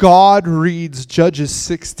 God reads Judges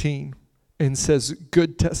 16 and says,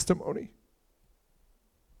 good testimony.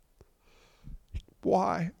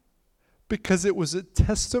 Why? Because it was a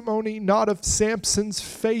testimony not of Samson's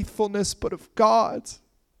faithfulness, but of God's.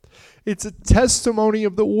 It's a testimony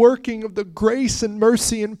of the working of the grace and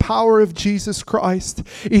mercy and power of Jesus Christ.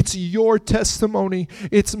 It's your testimony.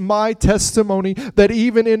 It's my testimony that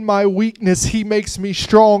even in my weakness, He makes me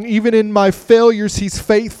strong. Even in my failures, He's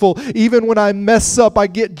faithful. Even when I mess up, I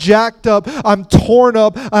get jacked up, I'm torn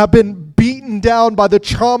up, I've been beaten down by the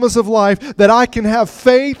traumas of life, that I can have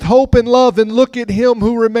faith, hope, and love and look at Him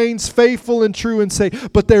who remains faithful and true and say,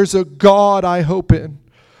 but there's a God I hope in.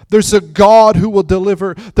 There's a God who will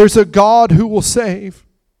deliver. There's a God who will save.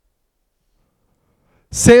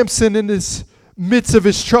 Samson, in his midst of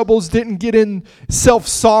his troubles, didn't get in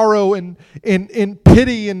self-sorrow and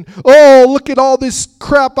pity and, oh, look at all this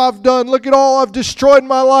crap I've done. Look at all I've destroyed in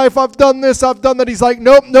my life. I've done this, I've done that. He's like,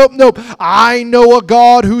 nope. I know a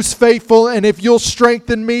God who's faithful, and if you'll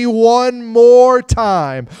strengthen me one more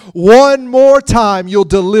time, you'll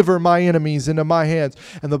deliver my enemies into my hands.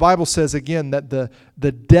 And the Bible says again that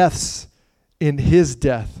the deaths in his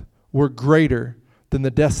death were greater than the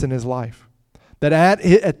deaths in his life. That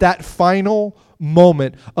at that final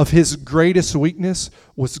moment of his greatest weakness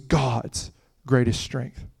was God's greatest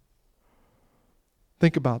strength.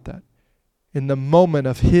 Think about that. In the moment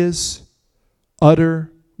of his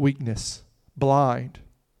utter weakness, blind,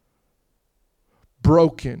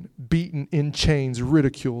 broken, beaten in chains,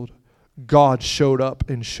 ridiculed, God showed up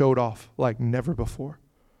and showed off like never before.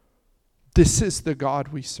 This is the God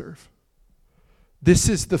we serve. This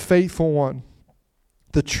is the faithful one,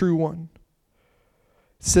 the true one.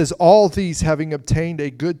 It says, all these, having obtained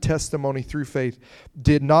a good testimony through faith,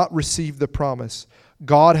 did not receive the promise,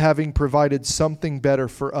 God having provided something better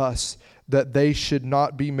for us, that they should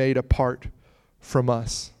not be made apart from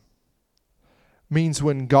us. Means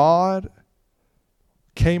when God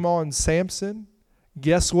came on Samson,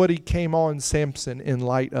 guess what He came on Samson in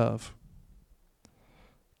light of?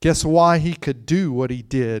 Guess why he could do what he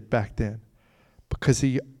did back then? Because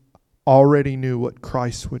he already knew what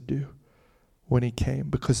Christ would do when He came,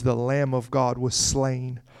 because the Lamb of God was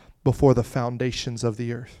slain before the foundations of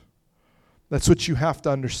the earth. That's what you have to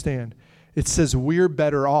understand. It says we're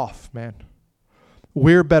better off, man.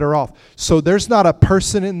 We're better off. So there's not a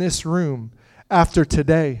person in this room after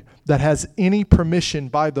today that has any permission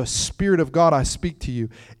by the Spirit of God, I speak to you,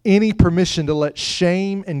 any permission to let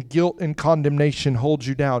shame and guilt and condemnation hold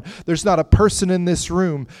you down. There's not a person in this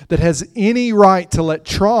room that has any right to let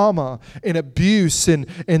trauma and abuse and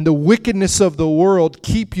the wickedness of the world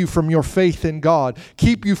keep you from your faith in God,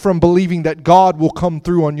 keep you from believing that God will come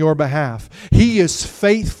through on your behalf. He is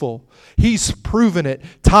faithful. He's proven it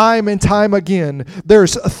time and time again.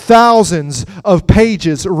 There's thousands of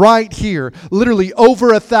pages right here, literally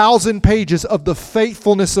over 1,000 pages of the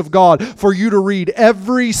faithfulness of God for you to read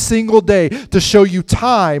every single day to show you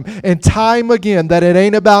time and time again that it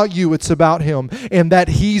ain't about you, it's about Him, and that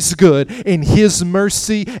He's good and His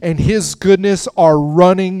mercy and His goodness are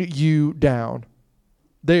running you down.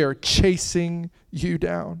 They are chasing you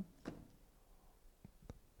down.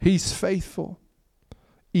 He's faithful.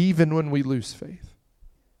 Even when we lose faith.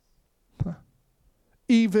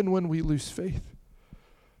 Even when we lose faith.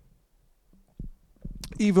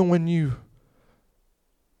 Even when you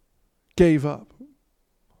gave up.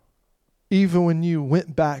 Even when you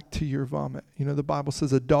went back to your vomit. You know, the Bible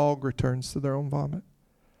says a dog returns to their own vomit.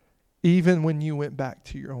 Even when you went back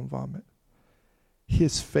to your own vomit,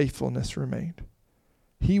 His faithfulness remained.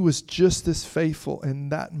 He was just as faithful in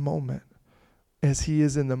that moment as he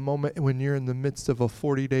is in the moment when you're in the midst of a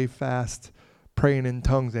 40-day fast, praying in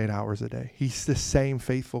tongues 8 hours a day. He's the same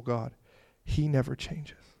faithful God. He never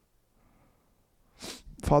changes.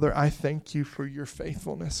 Father, I thank you for your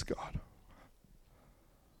faithfulness, God.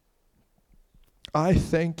 I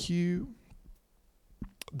thank you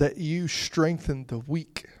that you strengthen the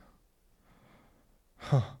weak.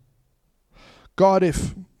 God,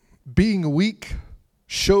 if being weak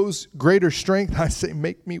shows greater strength, I say,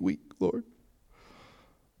 make me weak, Lord.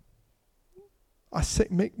 I say,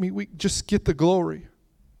 make me weak. Just get the glory.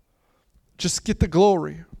 Just get the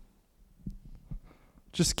glory.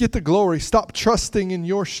 Just get the glory. Stop trusting in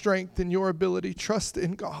your strength and your ability. Trust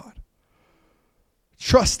in God.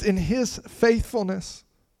 Trust in His faithfulness.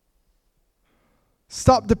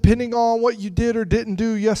 Stop depending on what you did or didn't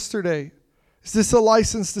do yesterday. Is this a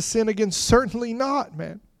license to sin again? Certainly not,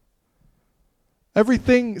 man.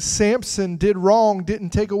 Everything Samson did wrong didn't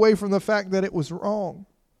take away from the fact that it was wrong.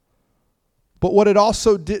 But what it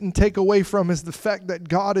also didn't take away from is the fact that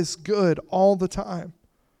God is good all the time.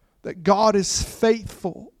 That God is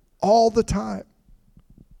faithful all the time.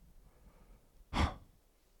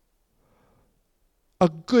 A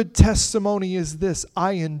good testimony is this: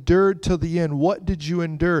 I endured till the end. What did you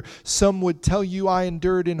endure? Some would tell you I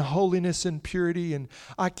endured in holiness and purity and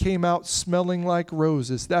I came out smelling like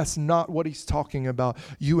roses. That's not what he's talking about.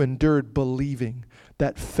 You endured believing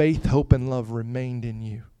that faith, hope, and love remained in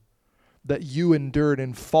you. That you endured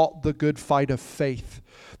and fought the good fight of faith.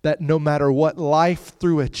 That no matter what life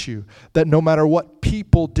threw at you, that no matter what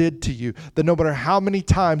people did to you, that no matter how many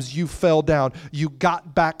times you fell down, you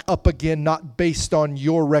got back up again, not based on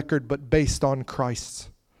your record, but based on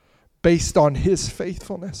Christ's, based on His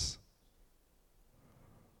faithfulness.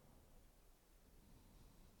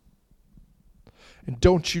 And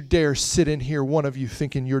don't you dare sit in here, one of you,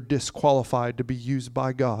 thinking you're disqualified to be used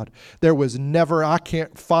by God. There was never, I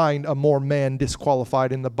can't find a more man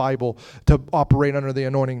disqualified in the Bible to operate under the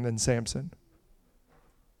anointing than Samson.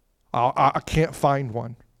 I can't find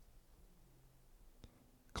one.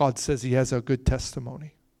 God says he has a good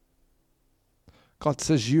testimony. God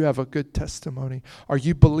says you have a good testimony. Are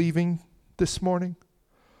you believing this morning?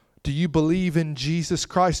 Do you believe in Jesus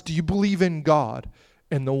Christ? Do you believe in God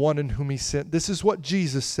and the one in whom He sent? This is what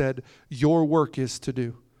Jesus said your work is to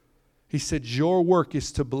do. He said your work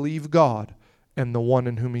is to believe God and the one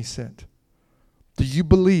in whom He sent. Do you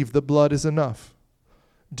believe the blood is enough?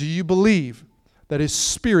 Do you believe that His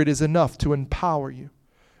Spirit is enough to empower you?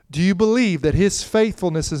 Do you believe that His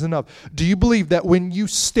faithfulness is enough? Do you believe that when you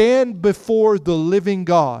stand before the living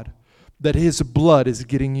God, that His blood is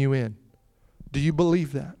getting you in? Do you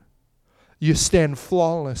believe that? You stand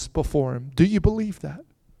flawless before Him. Do you believe that?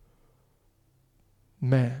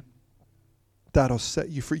 Man, that'll set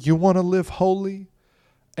you free. You want to live holy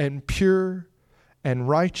and pure and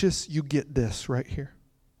righteous? You get this right here.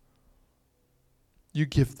 You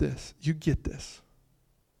give this. You get this.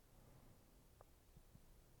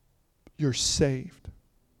 You're saved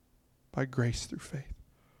by grace through faith.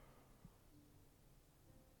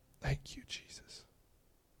 Thank you, Jesus.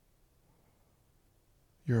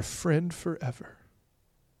 You're a friend forever.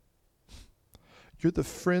 You're the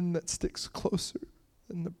friend that sticks closer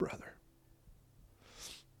than the brother.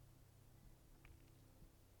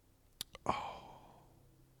 Oh,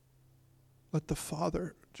 let the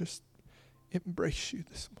Father just embrace you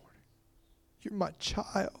this morning. You're my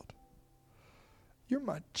child. You're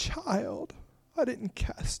my child. I didn't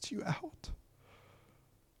cast you out.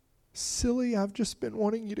 Silly, I've just been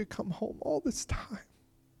wanting you to come home all this time.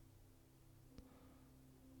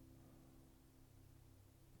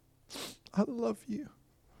 I love you.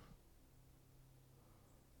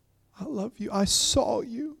 I love you. I saw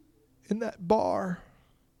you in that bar.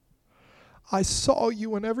 I saw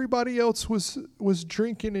you when everybody else was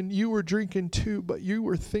drinking and you were drinking too, but you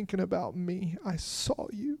were thinking about me. I saw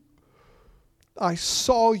you. I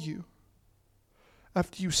saw you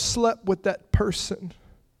after you slept with that person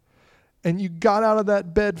and you got out of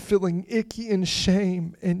that bed feeling icky and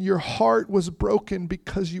shame and your heart was broken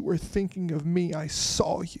because you were thinking of me. I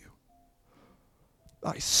saw you.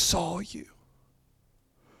 I saw you.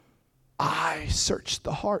 I searched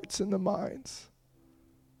the hearts and the minds.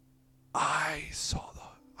 I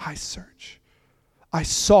search. I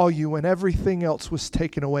saw you when everything else was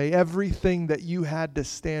taken away. Everything that you had to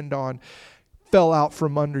stand on fell out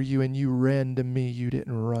from under you and you ran to me. You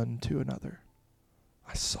didn't run to another.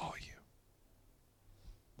 I saw you.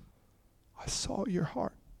 I saw your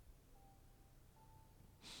heart.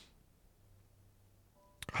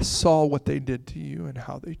 I saw what they did to you and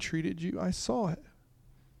how they treated you. I saw it.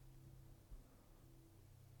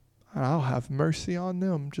 And I'll have mercy on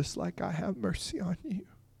them just like I have mercy on you.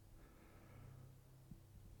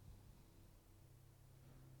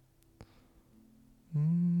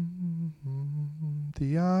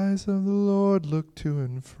 The eyes of the Lord look to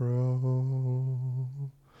and fro.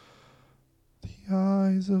 The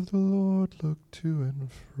eyes of the Lord look to and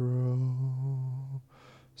fro,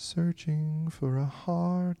 searching for a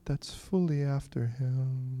heart that's fully after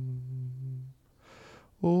him.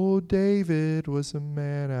 Oh, David was a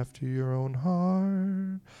man after your own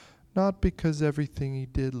heart, not because everything he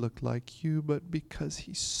did looked like you, but because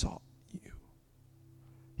he sought you.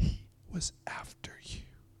 He was after you.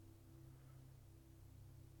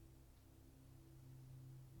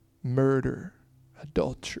 Murder,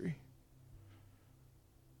 adultery,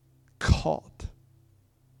 caught,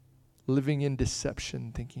 living in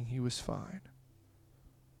deception, thinking he was fine.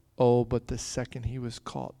 Oh, but the second he was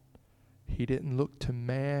caught, he didn't look to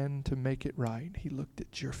man to make it right. He looked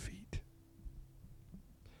at your feet.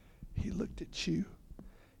 He looked at you.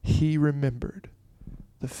 He remembered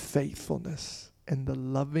the faithfulness and the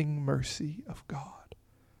loving mercy of God.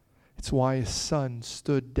 It's why his son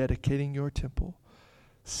stood dedicating your temple,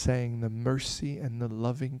 saying the mercy and the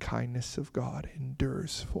loving kindness of God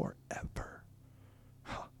endures forever.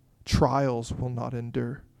 Trials will not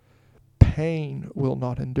endure. Pain will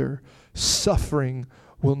not endure. Suffering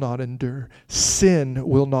will not endure. Sin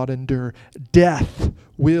will not endure. Death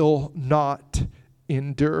will not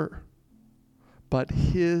endure. But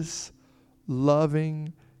his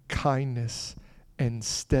loving kindness and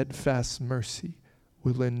steadfast mercy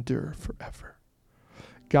will endure forever.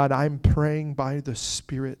 God, I'm praying by the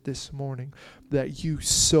Spirit this morning that you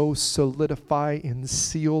so solidify and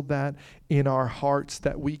seal that in our hearts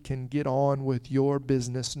that we can get on with your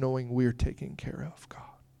business knowing we're taken care of, God.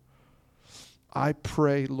 I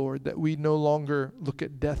pray, Lord, that we no longer look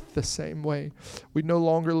at death the same way. We no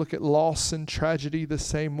longer look at loss and tragedy the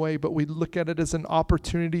same way, but we look at it as an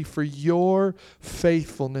opportunity for your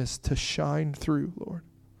faithfulness to shine through, Lord.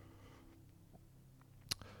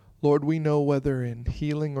 Lord, we know whether in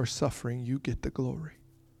healing or suffering, you get the glory.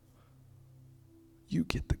 You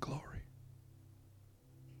get the glory.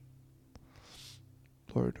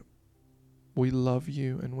 Lord, we love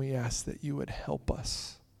you and we ask that you would help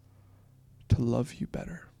us to love you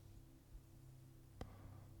better,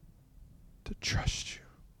 to trust you.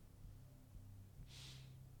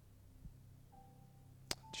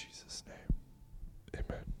 In Jesus' name,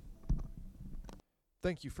 amen.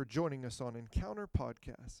 Thank you for joining us on Encounter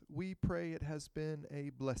Podcast. We pray it has been a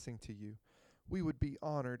blessing to you. We would be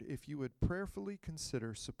honored if you would prayerfully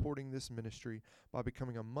consider supporting this ministry by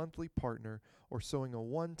becoming a monthly partner or sowing a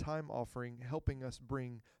one-time offering, helping us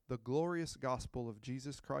bring the glorious gospel of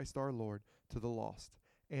Jesus Christ our Lord to the lost,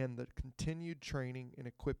 and the continued training and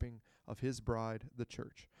equipping of his bride, the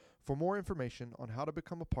church. For more information on how to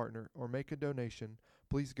become a partner or make a donation,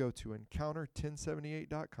 please go to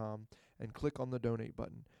encounter1078.com and click on the donate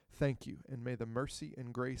button. Thank you, and may the mercy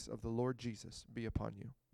and grace of the Lord Jesus be upon you.